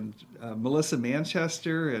Waters and Melissa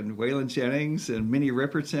Manchester and Waylon Jennings and Minnie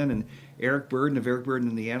Riperton and Eric Burden of Eric Burden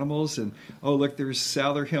and the Animals. And look, there's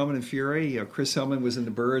Souther Hillman and Fury. Chris Hillman was in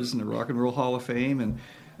the Byrds and the Rock and Roll Hall of Fame. And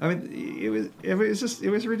I mean, it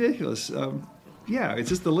was ridiculous. It's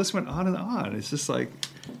just the list went on and on. It's just like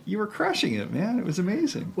you were crushing it, man. It was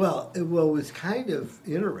amazing. Well, what was kind of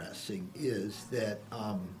interesting is that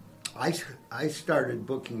I started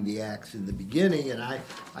booking the acts in the beginning, and I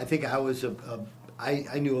think I was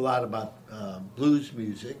I knew a lot about blues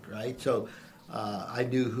music, right? So I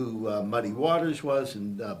knew who Muddy Waters was,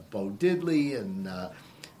 and Bo Diddley, and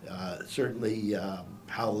certainly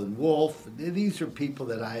Howlin' Wolf. These are people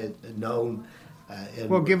that I had known.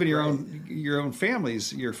 Well, given your own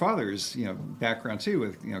family's, your father's, background too,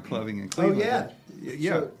 with clubbing in Cleveland. Oh yeah,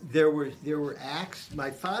 yeah. So there were acts.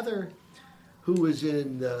 My father, who was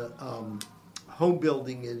in the home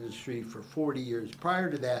building industry for 40 years. Prior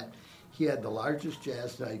to that, he had the largest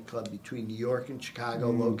jazz nightclub between New York and Chicago,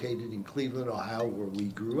 located in Cleveland, Ohio, where we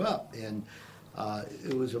grew up, and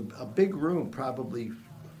it was a big room, probably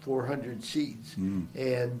 400 seats,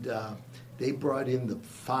 and they brought in the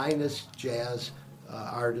finest jazz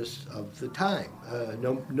artists of the time.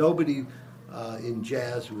 Nobody in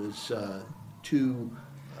jazz was too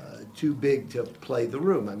big to play the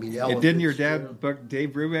room. I mean, and didn't your dad book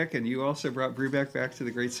Dave Brubeck, and you also brought Brubeck back to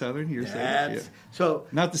the Great Southern? So,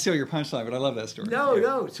 not to steal your punchline, but I love that story.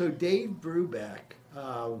 No. So Dave Brubeck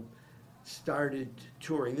started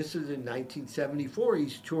touring. This is in 1974.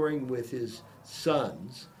 He's touring with his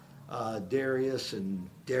sons, Darius and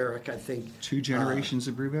Derek, I think. Two generations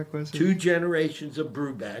of Brubeck, was it? Two generations of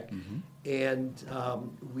Brubeck. And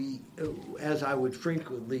we, as I would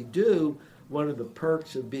frequently do, one of the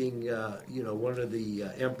perks of being, one of the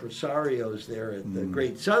impresarios there at the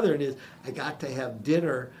Great Southern is I got to have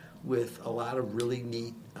dinner with a lot of really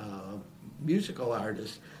neat musical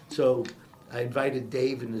artists. So I invited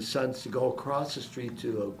Dave and his sons to go across the street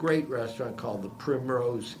to a great restaurant called the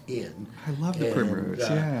Primrose Inn. I love the Primrose,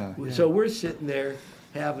 yeah. So we're sitting there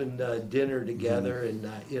having dinner together, and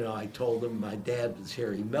I told him my dad was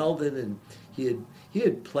Harry Meldon, and he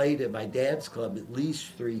had played at my dad's club at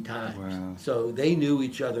least 3 times. Wow. So they knew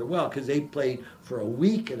each other well because they played for a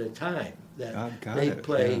week at a time. They'd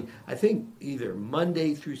play, I think, either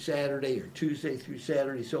Monday through Saturday or Tuesday through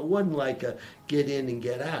Saturday. So it wasn't like a get in and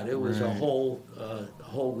get out. It was a whole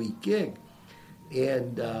week gig.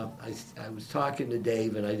 And I was talking to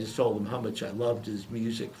Dave, and I just told him how much I loved his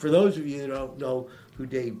music. For those of you who don't know who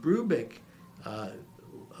Dave Brubeck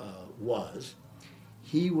was,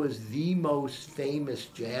 he was the most famous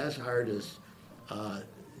jazz artist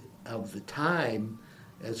of the time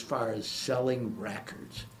as far as selling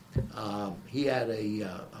records. He had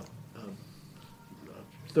a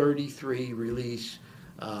 33 release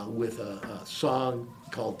with a song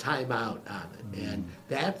called Time Out on it. And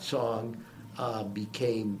that song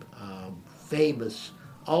became famous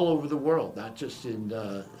all over the world, not just in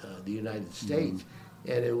the United States.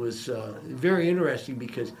 And it was very interesting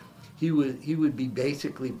because he would be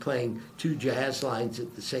basically playing 2 jazz lines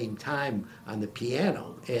at the same time on the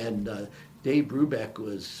piano. And Dave Brubeck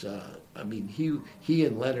was, he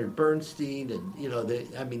and Leonard Bernstein, and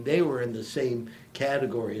they were in the same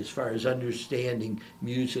category as far as understanding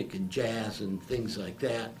music and jazz and things like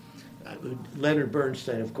that. Leonard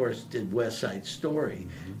Bernstein, of course, did West Side Story.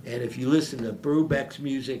 And if you listen to Brubeck's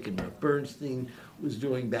music and what Bernstein was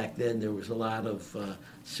doing back then, there was a lot of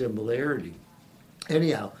similarity.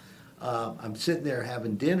 Anyhow, I'm sitting there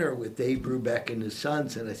having dinner with Dave Brubeck and his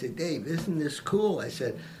sons, and I said, Dave, isn't this cool? I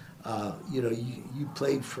said, you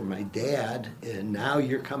played for my dad, and now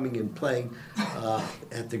you're coming and playing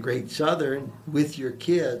at the Great Southern with your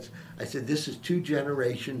kids. I said, this is 2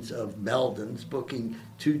 generations of Meldons booking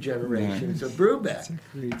 2 generations of Brubeck.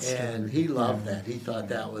 And he loved that. He thought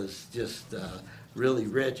that was just really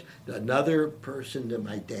rich. Another person that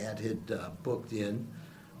my dad had booked in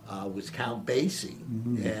was Count Basie.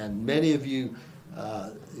 And many of you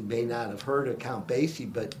may not have heard of Count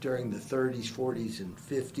Basie, but during the 30s, 40s, and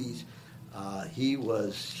 50s, he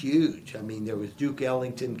was huge. I mean, there was Duke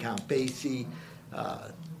Ellington, Count Basie,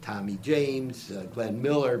 Tommy James, Glenn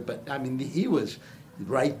Miller, but I mean, he was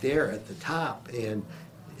right there at the top. And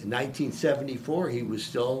in 1974, he was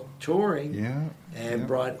still touring.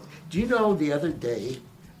 Brought. Do you know the other day?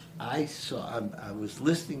 I was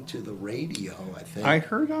listening to the radio, I think. I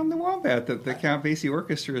heard on the Wombat that the Count Basie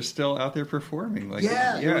Orchestra is still out there performing.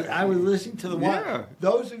 I was listening to the Wombat.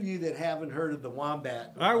 Those of you that haven't heard of the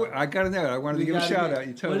Wombat. I got to know. I wanted to give a shout out.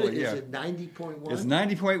 You totally, Is it 90.1? It's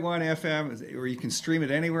 90.1 FM, where you can stream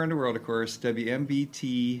it anywhere in the world, of course,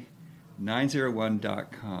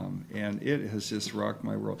 WMBT901.com. And it has just rocked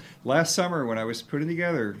my world. Last summer, when I was putting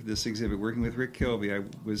together this exhibit, working with Rick Kilby, I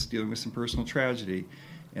was dealing with some personal tragedy.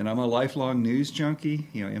 And I'm a lifelong news junkie,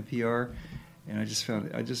 NPR, and I just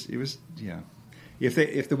found it was.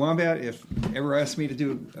 If the Wombat ever asked me to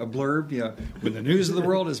do a blurb, when the news of the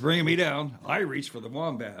world is bringing me down, I reach for the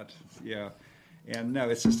Wombat. And no,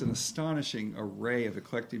 it's just an astonishing array of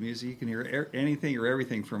eclectic music. You can hear anything or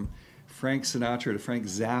everything from Frank Sinatra to Frank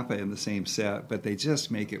Zappa in the same set, but they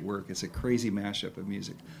just make it work. It's a crazy mashup of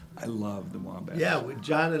music. I love the Wombats. Yeah, with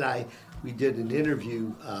John and I, we did an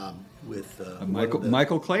interview with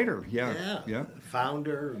Michael Clater. Yeah.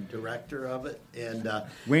 Founder and director of it, and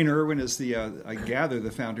Wayne Irwin is the I gather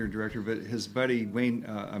the founder and director, but his buddy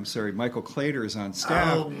Michael Clater is on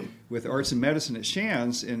staff with Arts and Medicine at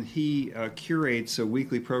Shands, and he curates a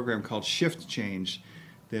weekly program called Shift Change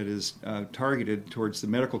that is targeted towards the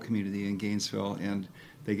medical community in Gainesville, and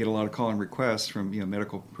they get a lot of call and requests from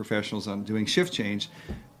medical professionals on doing shift change.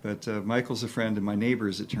 But Michael's a friend of my neighbor,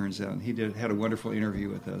 as it turns out, and he had a wonderful interview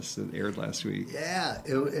with us that aired last week. Yeah,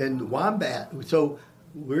 and Wombat. So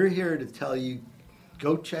we're here to tell you,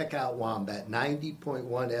 go check out Wombat, 90.1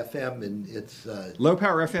 FM, and it's low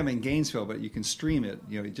power FM in Gainesville, but you can stream it.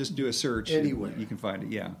 Just do a search anywhere. You can find it.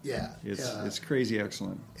 Yeah. It's crazy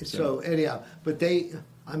excellent. So anyhow, but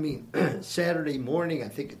Saturday morning I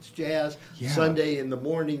think it's jazz. Yeah. Sunday in the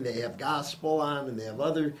morning they have gospel on, and they have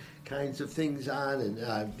other kinds of things on,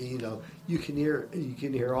 and you can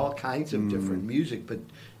hear all kinds of different music, but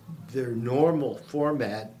their normal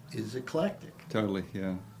format is eclectic. Totally,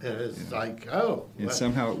 yeah. And it's like, and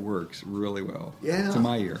somehow it works really well. Yeah, to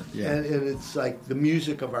my ear. Yeah, and it's like the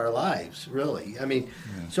music of our lives, really. I mean,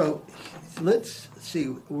 so let's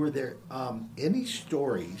see. Were there any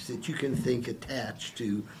stories that you can think attached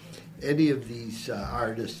to any of these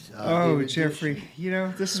artists? Jeffrey,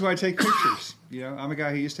 this is why I take pictures. I'm a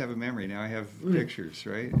guy who used to have a memory. Now I have pictures,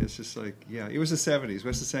 right? It's just like, it was the 70s.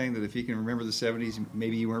 What's the saying that if you can remember the 70s,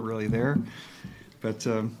 maybe you weren't really there? But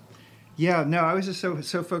I was just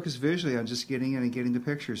so focused visually on just getting in and getting the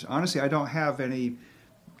pictures. Honestly, I don't have any,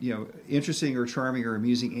 interesting or charming or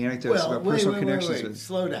amusing anecdotes about personal connections. Wait.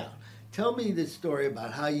 Slow down. Tell me the story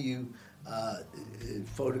about how you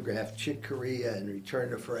photographed Chick Corea and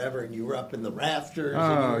Return to Forever, and you were up in the rafters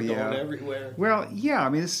and you were going everywhere. Well, I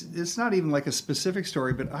mean, it's not even like a specific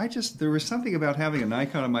story, but there was something about having a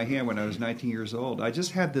Nikon in my hand when I was 19 years old. I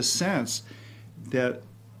just had this sense that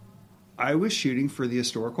I was shooting for the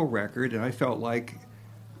historical record, and I felt like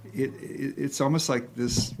it's almost like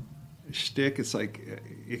this shtick. It's like,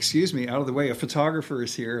 excuse me, out of the way, a photographer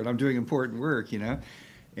is here, and I'm doing important work,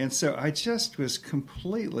 And so I just was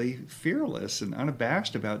completely fearless and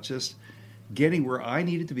unabashed about just getting where I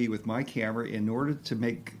needed to be with my camera in order to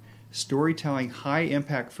make storytelling,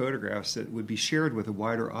 high-impact photographs that would be shared with a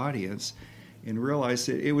wider audience, and realized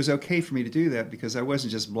that it was okay for me to do that because I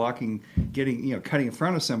wasn't just cutting in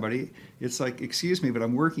front of somebody. It's like, excuse me, but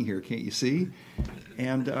I'm working here, can't you see?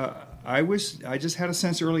 And I just had a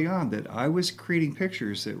sense early on that I was creating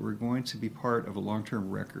pictures that were going to be part of a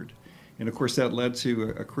long-term record. And of course, that led to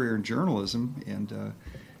a career in journalism. And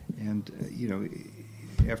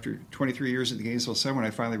after 23 years at the Gainesville Sun, when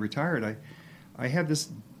I finally retired, I had this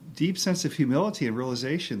deep sense of humility and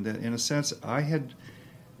realization that, in a sense, I had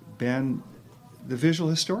been the visual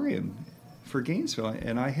historian for Gainesville,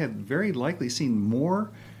 and I had very likely seen more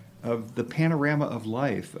of the panorama of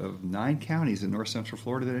life of 9 counties in north central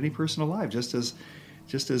Florida than any person alive, just as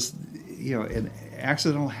an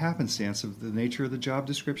accidental happenstance of the nature of the job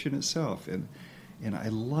description itself. And I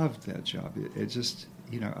loved that job. It just,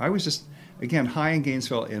 I was just, again, high in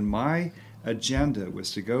Gainesville, and my agenda was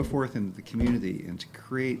to go forth into the community and to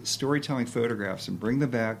create storytelling photographs and bring them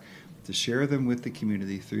back, to share them with the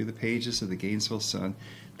community through the pages of the Gainesville Sun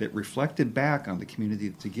that reflected back on the community,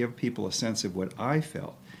 to give people a sense of what I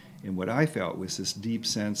felt. And what I felt was this deep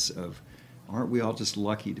sense of, aren't we all just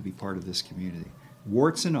lucky to be part of this community?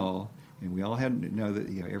 Warts and all, and we all had to know that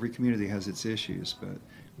every community has its issues, but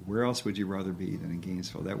where else would you rather be than in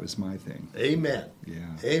Gainesville? That was my thing. Amen. Yeah.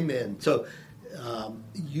 Amen. So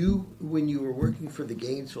when you were working for the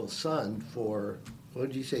Gainesville Sun for, what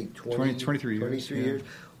did you say, 23 years. 23 years.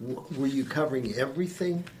 Were you covering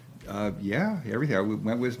everything? Everything. I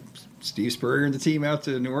went with Steve Spurrier and the team out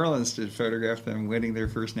to New Orleans to photograph them winning their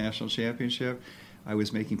first national championship. I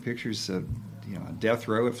was making pictures of, on death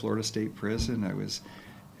row at Florida State Prison. I was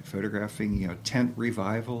photographing, tent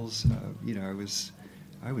revivals.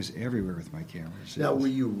 I was everywhere with my cameras. Now, were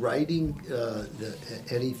you writing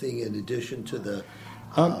anything in addition to the?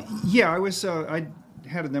 I was. I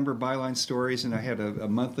had a number of byline stories, and I had a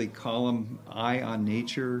monthly column, Eye on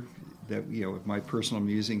Nature, that with my personal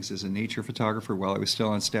musings as a nature photographer while I was still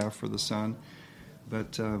on staff for the Sun.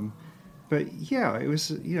 But it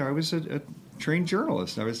was. I was a trained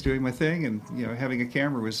journalist. I was doing my thing, and having a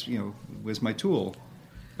camera was my tool.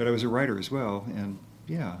 But I was a writer as well, and.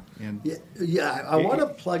 I want to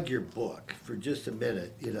plug your book for just a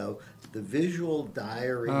minute. The Visual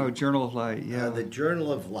Diary. Oh, Journal of Light. Yeah, the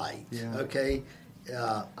Journal of Light. Yeah. Okay,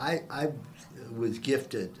 I was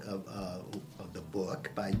gifted of the book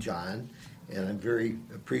by John, and I'm very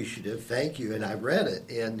appreciative. Thank you. And I read it,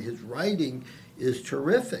 and his writing is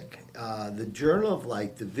terrific. The Journal of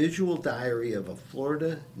Light, the visual diary of a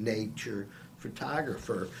Florida nature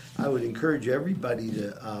photographer. I would encourage everybody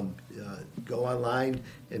to go online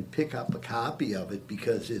and pick up a copy of it,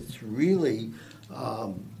 because it's really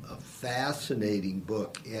a fascinating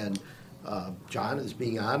book. And John is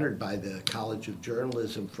being honored by the College of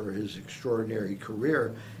Journalism for his extraordinary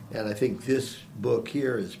career. And I think this book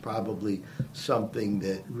here is probably something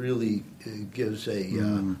that really gives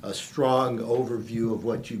a strong overview of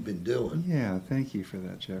what you've been doing. Yeah, thank you for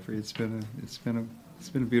that, Jeffrey. It's been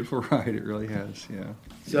a beautiful ride. It really has. Yeah.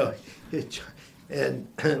 So, and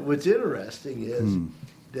what's interesting is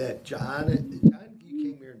that John, you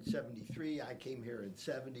came here in '73. I came here in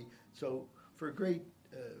 '70. So for a great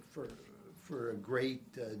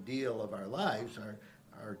deal of our lives,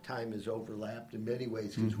 our time has overlapped in many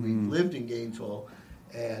ways, because we've lived in Gainesville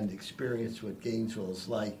and experienced what Gainesville is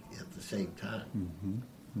like at the same time.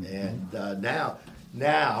 And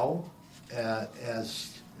now,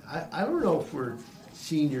 as I don't know if we're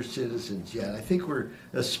senior citizens yet. I think we're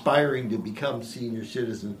aspiring to become senior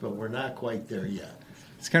citizens, but we're not quite there yet.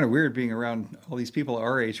 It's kind of weird being around all these people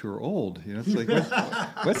our age who are old. You know, it's like,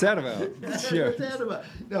 what's that about? What's that about?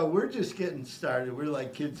 No, we're just getting started. We're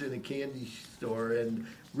like kids in a candy store, and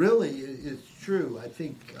really, it's true. I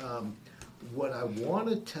think what I want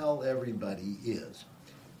to tell everybody is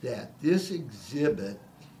that this exhibit,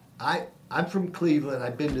 I'm from Cleveland.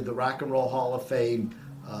 I've been to the Rock and Roll Hall of Fame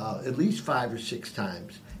at least 5 or 6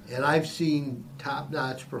 times. And I've seen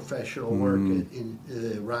top-notch professional work in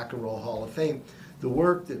the Rock and Roll Hall of Fame. The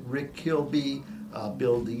work that Rick Kilby,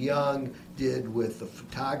 Bill DeYoung did with the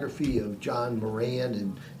photography of John Moran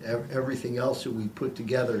and everything else that we put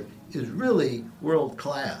together is really world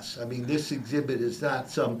class. I mean, this exhibit is not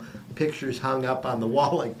some pictures hung up on the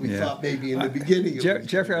wall like we thought maybe in the beginning.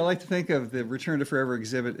 Jeffrey, I like to think of the Return to Forever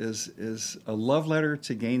exhibit as a love letter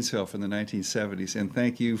to Gainesville from the 1970s, and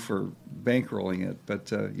thank you for bankrolling it.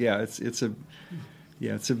 But it's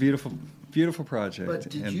a beautiful project. But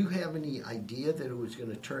did you have any idea that it was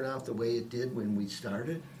going to turn out the way it did when we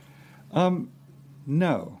started?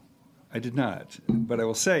 No, I did not. But I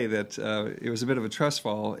will say that it was a bit of a trust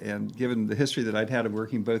fall, and given the history that I'd had of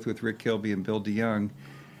working both with Rick Kilby and Bill DeYoung,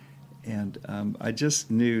 and I just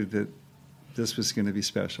knew that this was going to be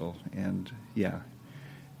special. And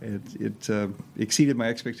it exceeded my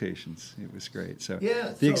expectations. It was great. So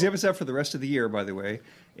the exhibit's up for the rest of the year, by the way.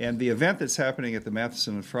 And the event that's happening at the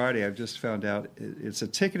Matheson on Friday, I've just found out, it's a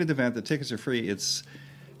ticketed event. The tickets are free. It's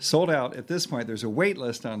sold out at this point. There's a wait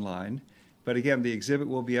list online. But again, the exhibit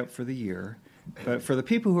will be up for the year. But for the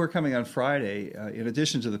people who are coming on Friday, in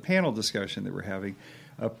addition to the panel discussion that we're having,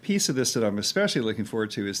 a piece of this that I'm especially looking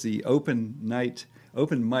forward to is the open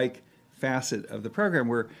mic facet of the program,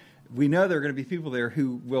 where we know there are going to be people there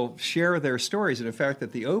who will share their stories. And in fact,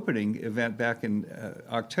 at the opening event back in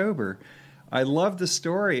October, I loved the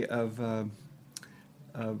story of one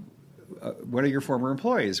of your former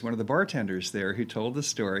employees, one of the bartenders there, who told the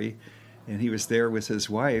story, and he was there with his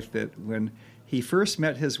wife, that when he first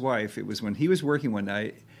met his wife, it was when he was working one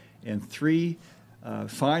night, and 3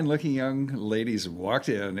 fine-looking young ladies walked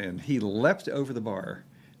in, and he leapt over the bar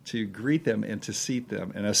to greet them and to seat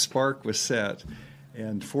them, and a spark was set.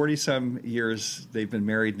 And 40-some years they've been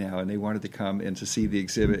married now, and they wanted to come and to see the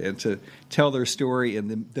exhibit and to tell their story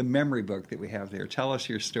in the memory book that we have there. Tell us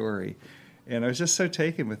your story. And I was just so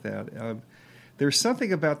taken with that. There's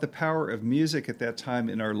something about the power of music at that time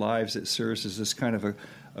in our lives that serves as this kind of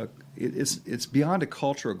it's beyond a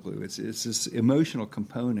cultural glue. It's this emotional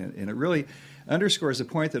component, and it really underscores a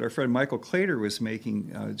point that our friend Michael Clater was making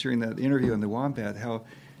during that interview in the Wombat, how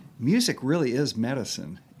music really is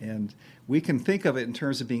medicine. And we can think of it in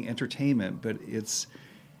terms of being entertainment, but it's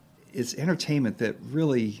entertainment that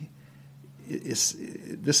really is.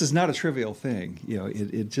 This is not a trivial thing. You know,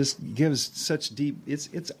 it just gives such deep.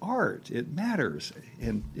 It's art. It matters,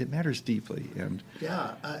 and it matters deeply. And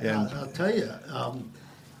I'll tell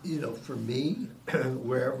you, for me,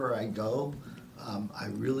 wherever I go, I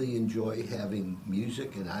really enjoy having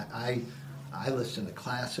music, and I listen to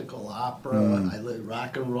classical opera, I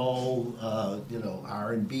rock and roll,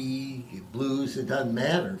 R&B, blues. It doesn't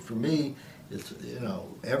matter. For me, it's,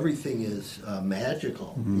 everything is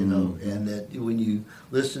magical, and that when you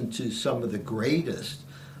listen to some of the greatest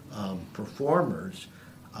performers,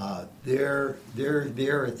 they're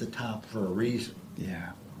there at the top for a reason.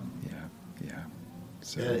 Yeah.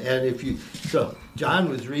 So. And so John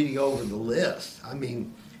was reading over the list. I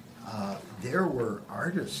mean, there were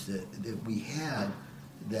artists that we had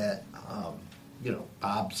that,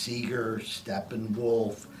 Bob Seger,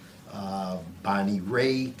 Steppenwolf, Bonnie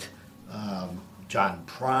Raitt, John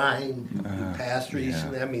Prine, who passed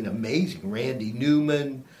recently. I mean, amazing. Randy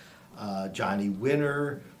Newman, Johnny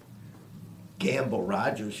Winter, Gamble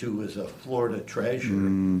Rogers, who was a Florida treasure,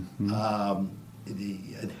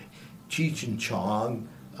 Cheech and Chong,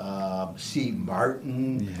 Steve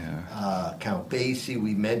Martin, Count Basie,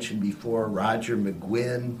 we mentioned before, Roger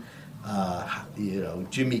McGuinn,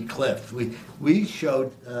 Jimmy Cliff. We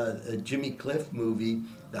showed a Jimmy Cliff movie,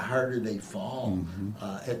 The Harder They Fall,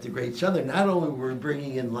 at the Great Southern. Not only were we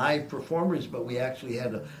bringing in live performers, but we actually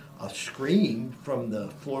had a screen from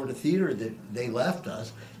the Florida Theater that they left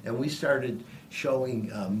us, and we started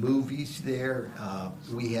showing movies there.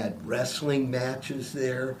 We had wrestling matches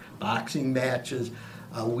there, boxing matches.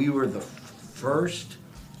 We were the first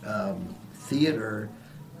theater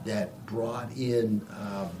that brought in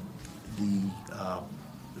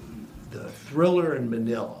the Thriller in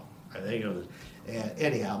Manila. I think it was.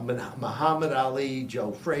 Anyhow, Muhammad Ali,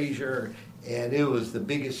 Joe Frazier, and it was the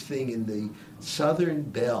biggest thing in the Southern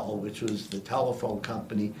Bell, which was the telephone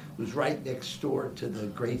company, was right next door to the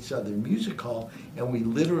Great Southern Music Hall, and we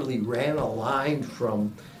literally ran a line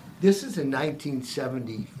from, this is in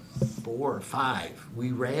 1974 or 5,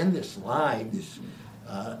 we ran this line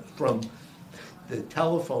from the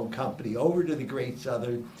telephone company over to the Great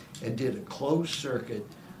Southern and did a closed circuit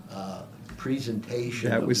presentation.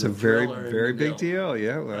 That was a very, very big deal.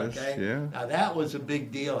 Yeah, it was. Okay? Yeah. Now that was a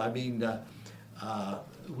big deal. I mean,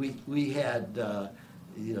 we had the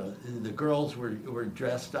girls were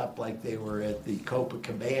dressed up like they were at the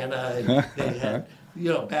Copacabana, and they had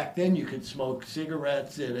back then you could smoke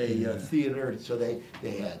cigarettes in a theater, so they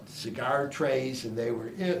had cigar trays, and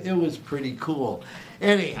it was pretty cool.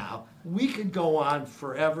 Anyhow, we could go on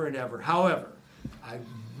forever and ever. However, I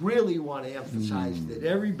really want to emphasize that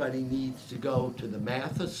everybody needs to go to the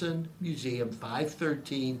Matheson Museum,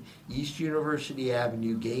 513 East University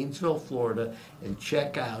Avenue, Gainesville, Florida, and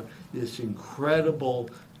check out this incredible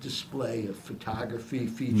display of photography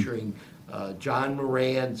featuring John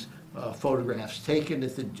Moran's photographs taken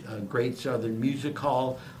at the Great Southern Music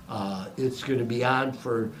Hall. It's going to be on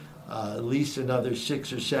for at least another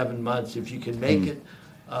 6 or 7 months. If you can make it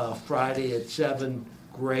Friday at 7,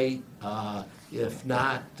 great. If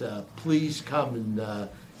not, please come and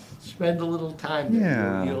spend a little time there.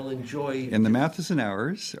 Yeah. You'll enjoy. And the Matheson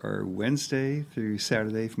hours are Wednesday through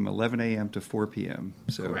Saturday from 11 a.m. to 4 p.m.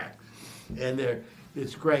 So. Correct. And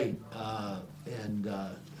it's great. And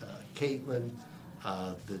Caitlin,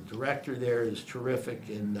 the director there, is terrific,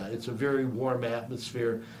 and it's a very warm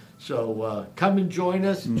atmosphere. So come and join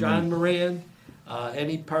us. John Moran,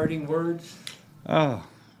 any parting words? Oh,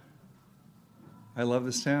 I love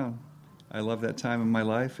this town. I love that time in my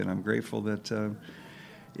life, and I'm grateful that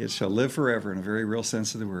it shall live forever in a very real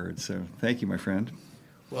sense of the word. So thank you, my friend.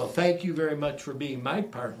 Well, thank you very much for being my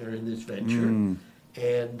partner in this venture.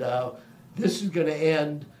 And this is going to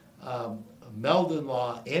end Meldon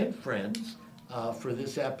Law and Friends for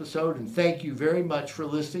this episode. And thank you very much for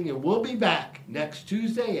listening. And we'll be back next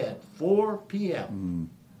Tuesday at 4 p.m.